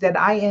means that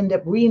I end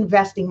up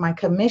reinvesting my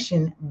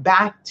commission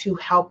back to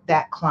help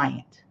that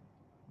client.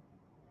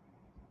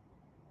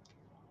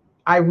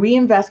 I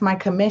reinvest my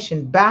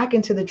commission back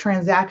into the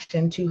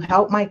transaction to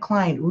help my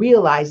client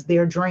realize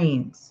their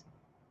dreams,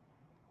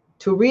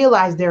 to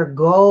realize their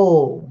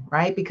goal,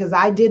 right? Because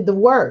I did the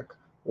work.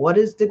 What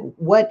is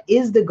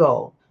the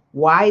goal?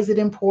 Why is it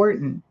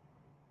important?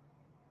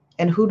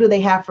 And who do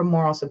they have for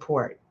moral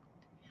support?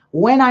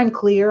 When I'm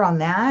clear on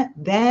that,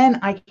 then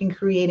I can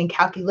create and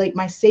calculate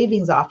my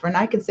savings offer. And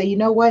I can say, you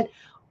know what?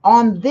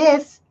 On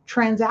this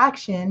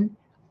transaction,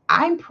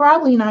 I'm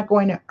probably not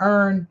going to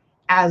earn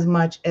as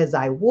much as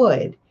I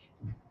would.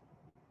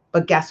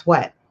 But guess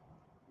what?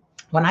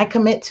 When I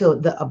commit to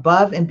the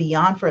above and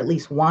beyond for at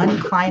least one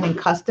client and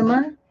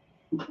customer,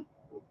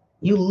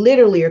 you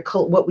literally are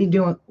what we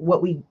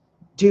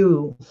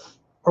do,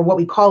 or what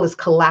we call is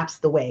collapse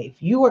the wave.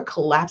 You are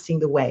collapsing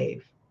the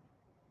wave.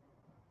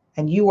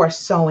 And you are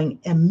sowing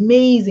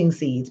amazing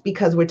seeds,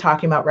 because we're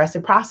talking about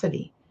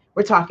reciprocity.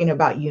 We're talking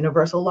about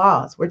universal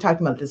laws. We're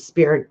talking about the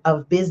spirit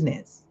of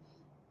business.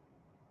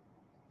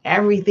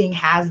 Everything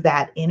has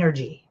that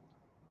energy.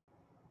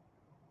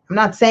 I'm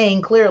not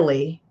saying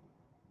clearly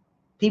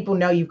people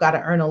know you've got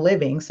to earn a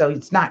living, so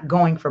it's not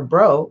going for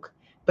broke,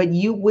 but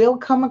you will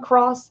come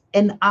across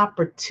an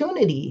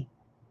opportunity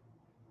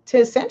to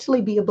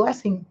essentially be a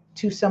blessing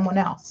to someone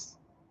else.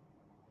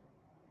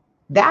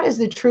 That is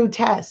the true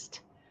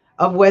test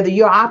of whether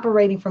you're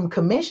operating from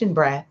commission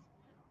breath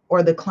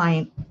or the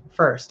client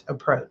first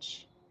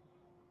approach.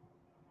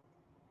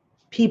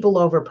 People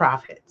over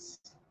profits,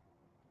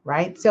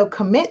 right? So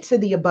commit to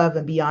the above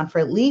and beyond for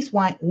at least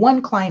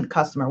one client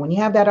customer. When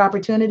you have that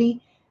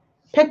opportunity,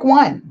 pick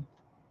one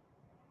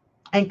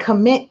and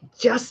commit,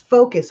 just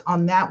focus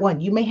on that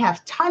one. You may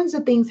have tons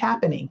of things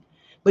happening,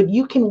 but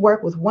you can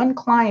work with one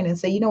client and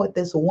say, you know what,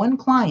 this one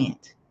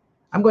client,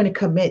 I'm going to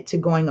commit to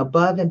going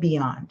above and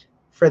beyond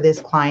for this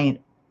client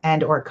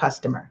and or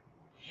customer.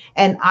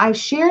 And I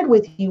shared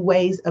with you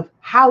ways of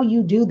how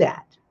you do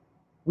that.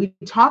 We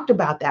talked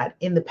about that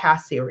in the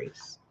past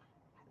series.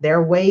 There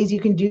are ways you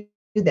can do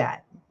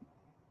that.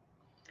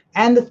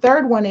 And the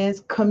third one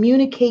is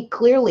communicate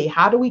clearly.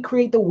 How do we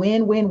create the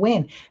win, win,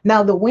 win?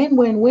 Now, the win,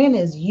 win, win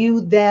is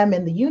you, them,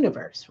 and the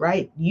universe,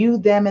 right? You,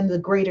 them, and the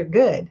greater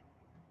good.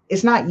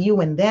 It's not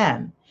you and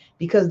them,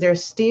 because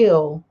there's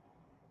still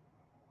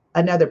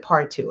another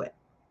part to it.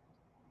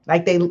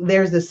 Like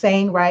there's the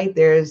saying, right?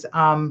 There's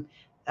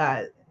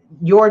uh,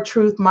 your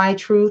truth, my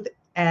truth,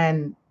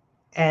 and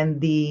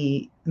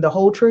the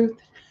whole truth.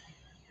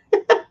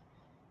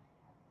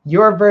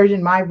 Your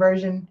version, my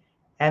version,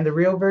 and the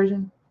real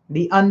version,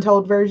 the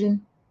untold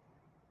version.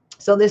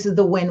 So this is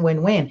the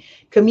win-win-win.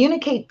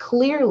 Communicate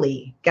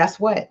clearly.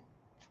 Guess what?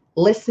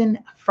 Listen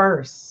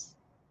first.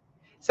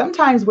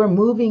 Sometimes we're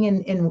moving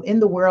in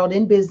the world,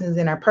 in business,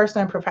 in our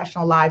personal and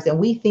professional lives, and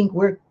we think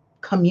we're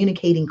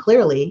communicating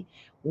clearly,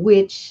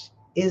 which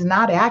is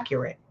not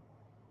accurate.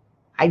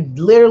 I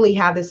literally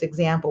had this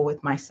example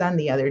with my son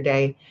the other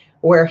day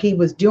where he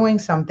was doing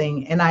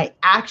something and I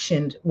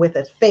actioned with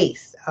a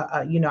face.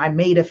 I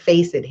made a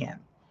face at him.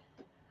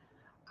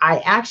 I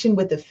actioned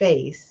with a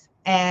face,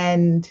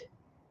 and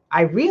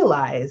I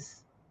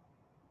realized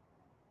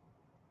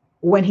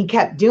when he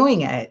kept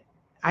doing it,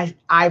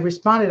 I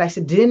responded. I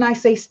said, didn't I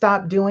say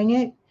stop doing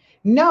it?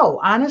 No,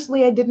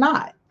 honestly, I did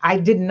not. I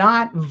did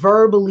not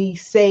verbally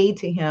say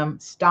to him,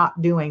 stop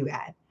doing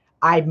that.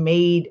 I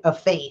made a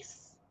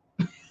face.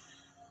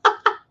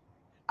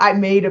 I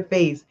made a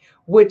face,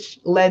 which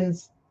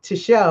lends to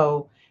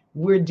show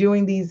we're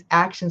doing these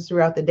actions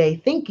throughout the day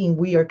thinking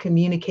we are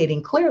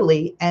communicating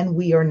clearly, and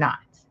we are not.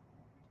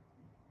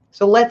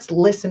 So let's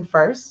listen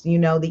first. You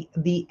know,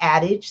 the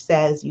adage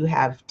says you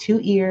have 2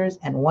 ears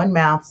and 1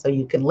 mouth, so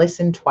you can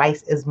listen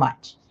twice as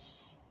much.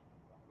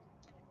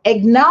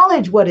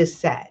 Acknowledge what is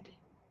said.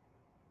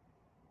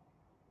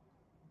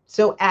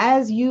 So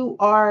as you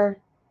are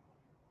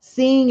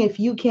seeing if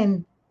you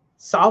can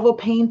solve a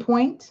pain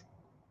point,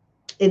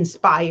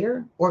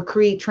 inspire, or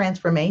create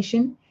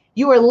transformation,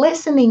 you are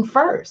listening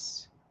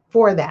first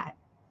for that.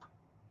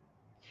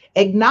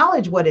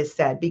 Acknowledge what is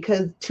said,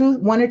 because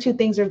 1 or 2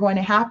 things are going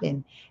to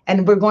happen.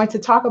 And we're going to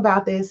talk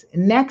about this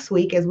next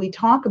week as we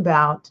talk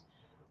about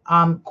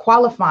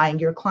qualifying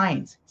your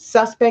clients,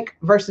 suspect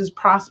versus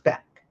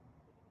prospect.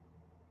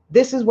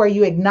 This is where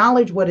you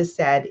acknowledge what is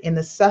said in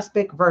the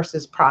suspect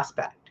versus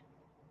prospect.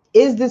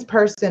 Is this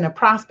person a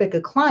prospect,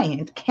 a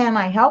client? Can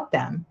I help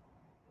them?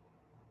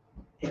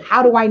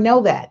 How do I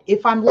know that?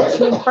 If I'm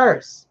listening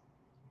first,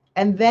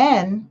 and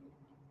then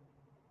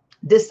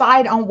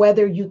decide on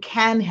whether you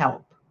can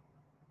help.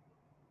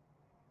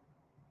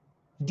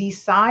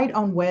 Decide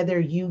on whether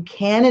you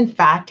can, in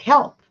fact,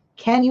 help.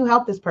 Can you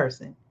help this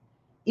person?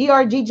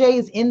 ERGJ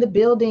is in the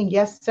building.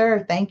 Yes,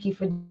 sir. Thank you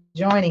for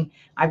joining.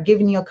 I've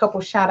given you a couple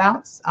shout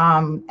outs.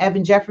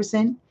 Evan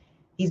Jefferson,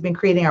 he's been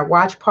creating our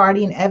watch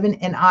party, and Evan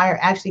and I are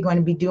actually going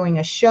to be doing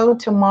a show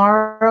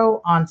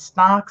tomorrow on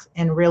stocks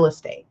and real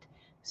estate.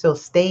 So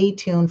stay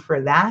tuned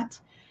for that.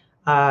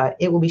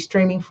 It will be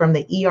streaming from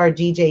the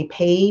ERGJ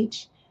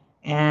page,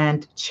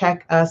 and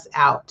check us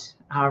out.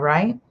 All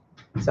right.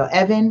 So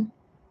Evan,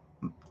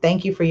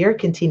 thank you for your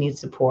continued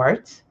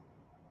support.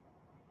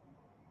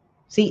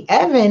 See,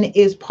 Evan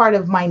is part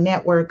of my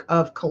network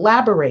of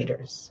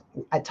collaborators.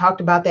 I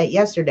talked about that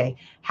yesterday.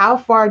 How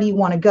far do you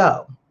want to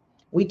go?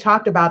 We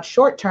talked about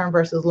short-term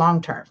versus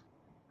long-term.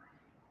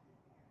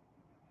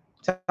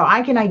 So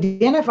I can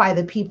identify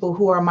the people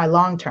who are my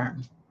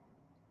long-term.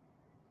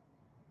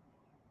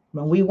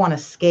 When we want to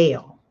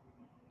scale,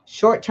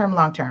 short-term,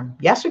 long-term.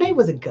 Yesterday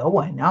was a good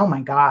one. Oh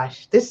my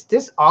gosh,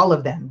 this all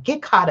of them.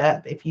 Get caught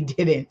up if you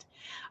didn't.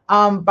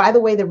 By the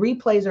way, the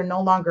replays are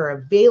no longer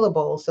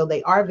available, so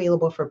they are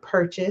available for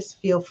purchase.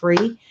 Feel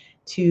free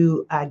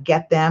to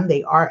get them.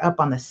 They are up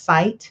on the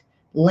site.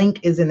 Link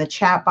is in the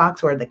chat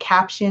box or the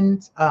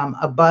captions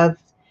above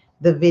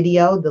the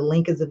video. The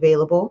link is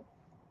available.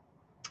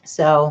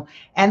 So,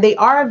 and they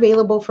are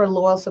available for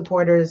loyal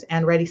supporters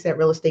and Ready Set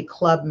Real Estate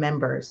Club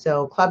members.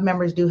 So club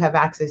members do have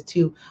access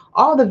to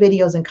all the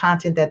videos and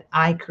content that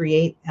I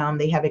create.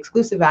 They have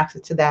exclusive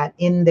access to that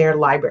in their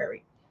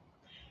library.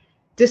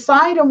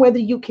 Decide on whether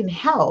you can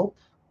help,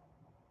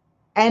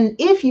 and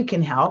if you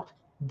can help,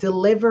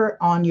 deliver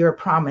on your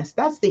promise.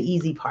 That's the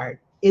easy part,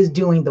 is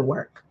doing the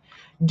work.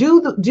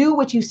 Do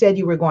what you said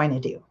you were going to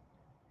do.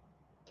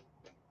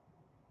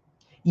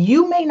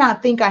 You may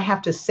not think I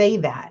have to say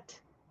that,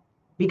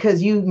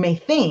 because you may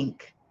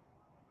think,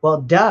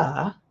 well,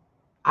 duh,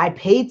 I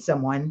paid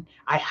someone,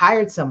 I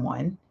hired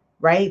someone,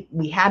 right?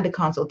 We had the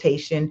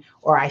consultation,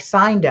 or I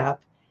signed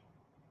up.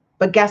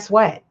 But guess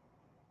what?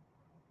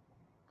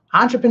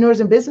 Entrepreneurs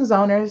and business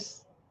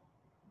owners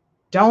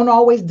don't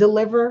always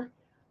deliver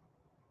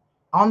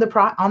on the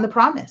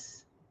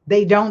promise.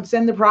 They don't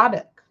send the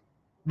product.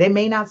 They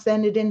may not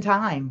send it in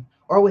time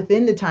or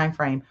within the time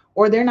frame,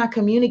 or they're not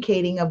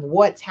communicating of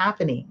what's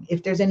happening,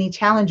 if there's any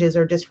challenges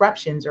or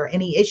disruptions or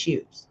any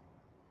issues.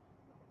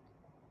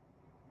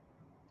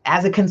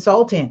 As a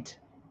consultant,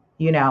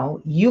 You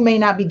know, you may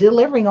not be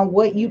delivering on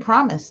what you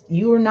promised.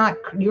 You're not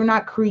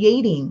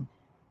creating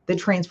the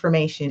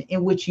transformation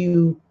in which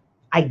you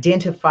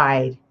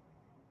identified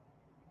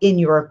in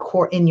your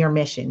core, in your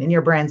mission, in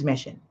your brand's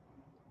mission.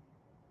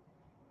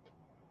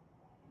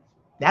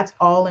 That's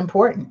all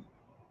important.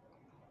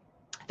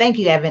 Thank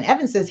you, Evan.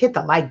 Evan says, hit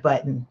the like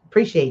button.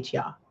 Appreciate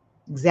y'all.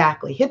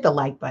 Exactly. Hit the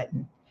like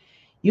button.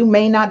 You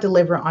may not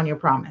deliver on your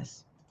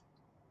promise.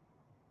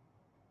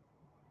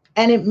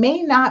 And it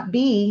may not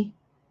be,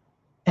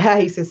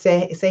 he says,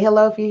 say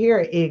hello if you're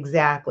here.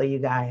 Exactly, you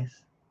guys.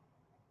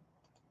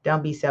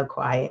 Don't be so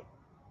quiet.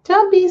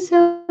 Don't be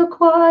so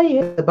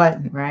quiet. The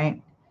button,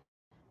 right?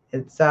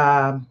 It's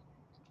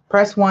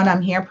press 1,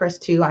 I'm here. Press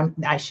 2,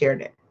 I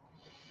shared it.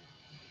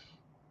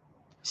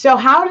 So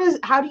how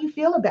do you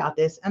feel about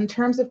this in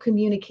terms of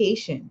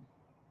communication,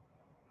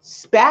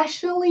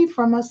 especially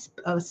from a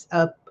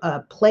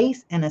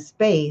place and a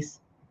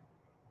space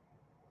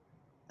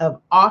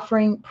of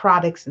offering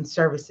products and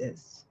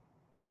services?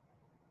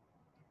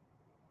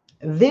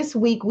 This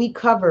week we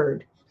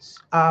covered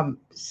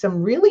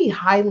some really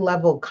high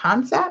level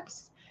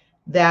concepts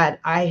that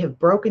I have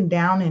broken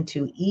down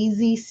into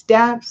easy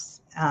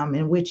steps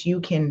in which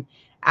you can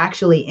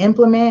actually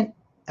implement.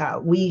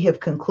 We have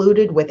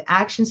concluded with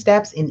action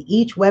steps in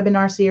each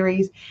webinar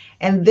series.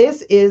 And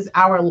this is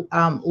our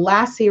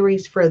last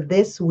series for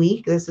this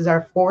week. This is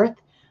our 4th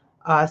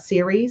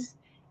series.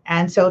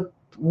 And so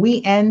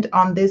we end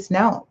on this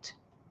note.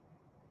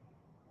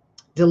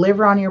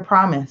 Deliver on your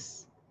promise.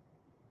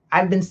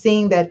 I've been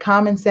seeing that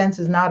common sense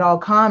is not all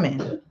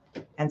common.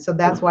 And so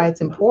that's why it's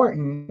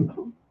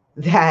important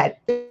that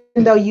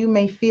even though you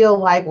may feel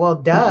like, well,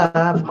 duh,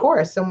 of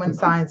course, someone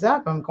signs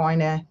up, I'm going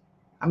to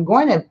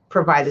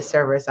provide the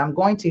service.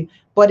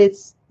 But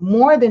it's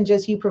more than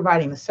just you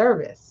providing the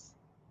service.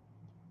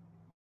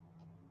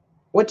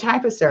 What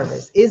type of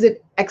service? Is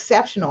it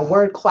exceptional,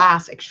 world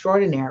class,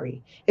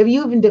 extraordinary? If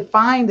you even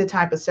define the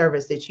type of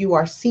service that you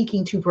are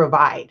seeking to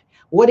provide,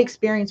 what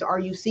experience are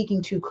you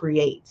seeking to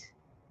create?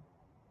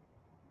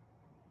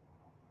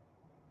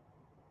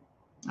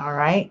 All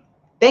right.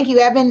 Thank you,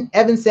 Evan.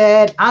 Evan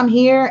said, I'm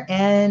here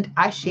and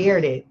I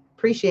shared it.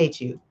 Appreciate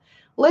you.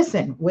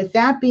 Listen, with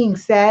that being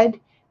said,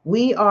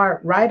 we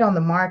are right on the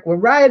mark. We're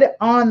right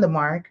on the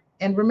mark.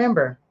 And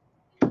remember,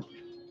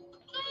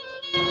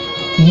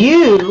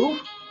 you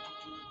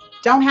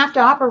don't have to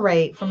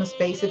operate from a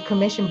space of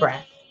commission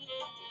breath.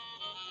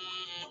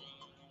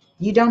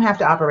 You don't have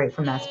to operate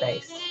from that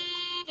space.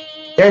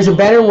 There's a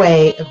better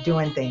way of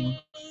doing things.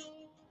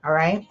 All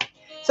right.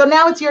 So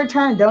now it's your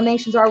turn.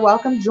 Donations are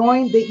welcome.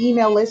 Join the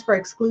email list for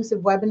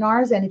exclusive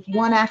webinars. And if you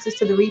want access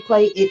to the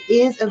replay, it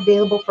is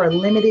available for a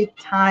limited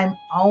time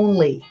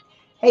only.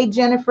 Hey,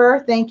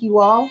 Jennifer, thank you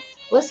all.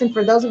 Listen,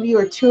 for those of you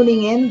who are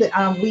tuning in,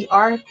 we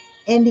are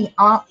ending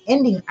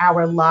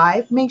our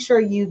live. Make sure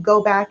you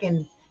go back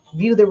and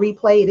view the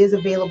replay. It is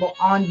available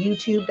on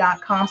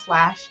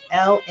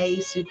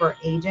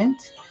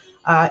youtube.com/LA-superagent.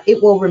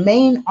 It will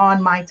remain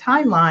on my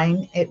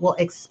timeline. It will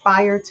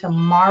expire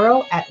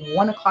tomorrow at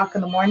 1 o'clock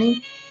in the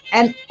morning.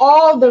 And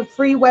all the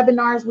free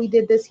webinars we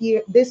did this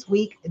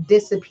week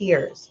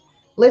disappears.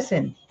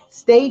 Listen,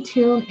 stay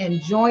tuned and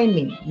join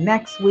me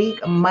next week,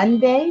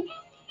 Monday,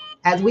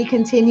 as we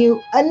continue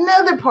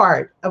another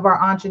part of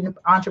our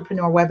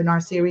entrepreneur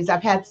webinar series.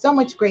 I've had so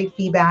much great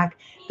feedback.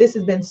 This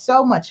has been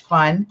so much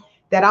fun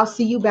that I'll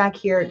see you back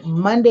here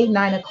Monday,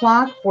 9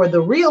 o'clock for The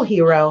Real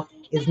Hero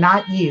Is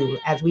Not You,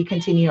 as we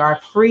continue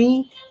our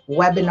free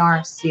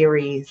webinar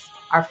series,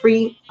 our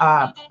free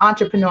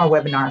entrepreneur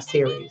webinar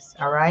series.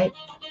 All right.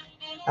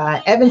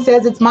 Evan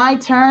says, it's my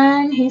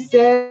turn. He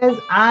says,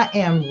 I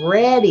am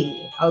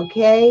ready.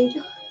 Okay.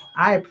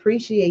 I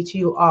appreciate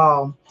you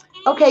all.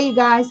 Okay, you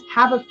guys,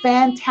 have a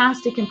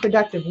fantastic and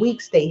productive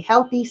week. Stay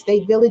healthy,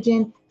 stay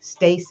vigilant,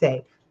 stay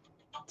safe.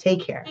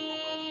 Take care.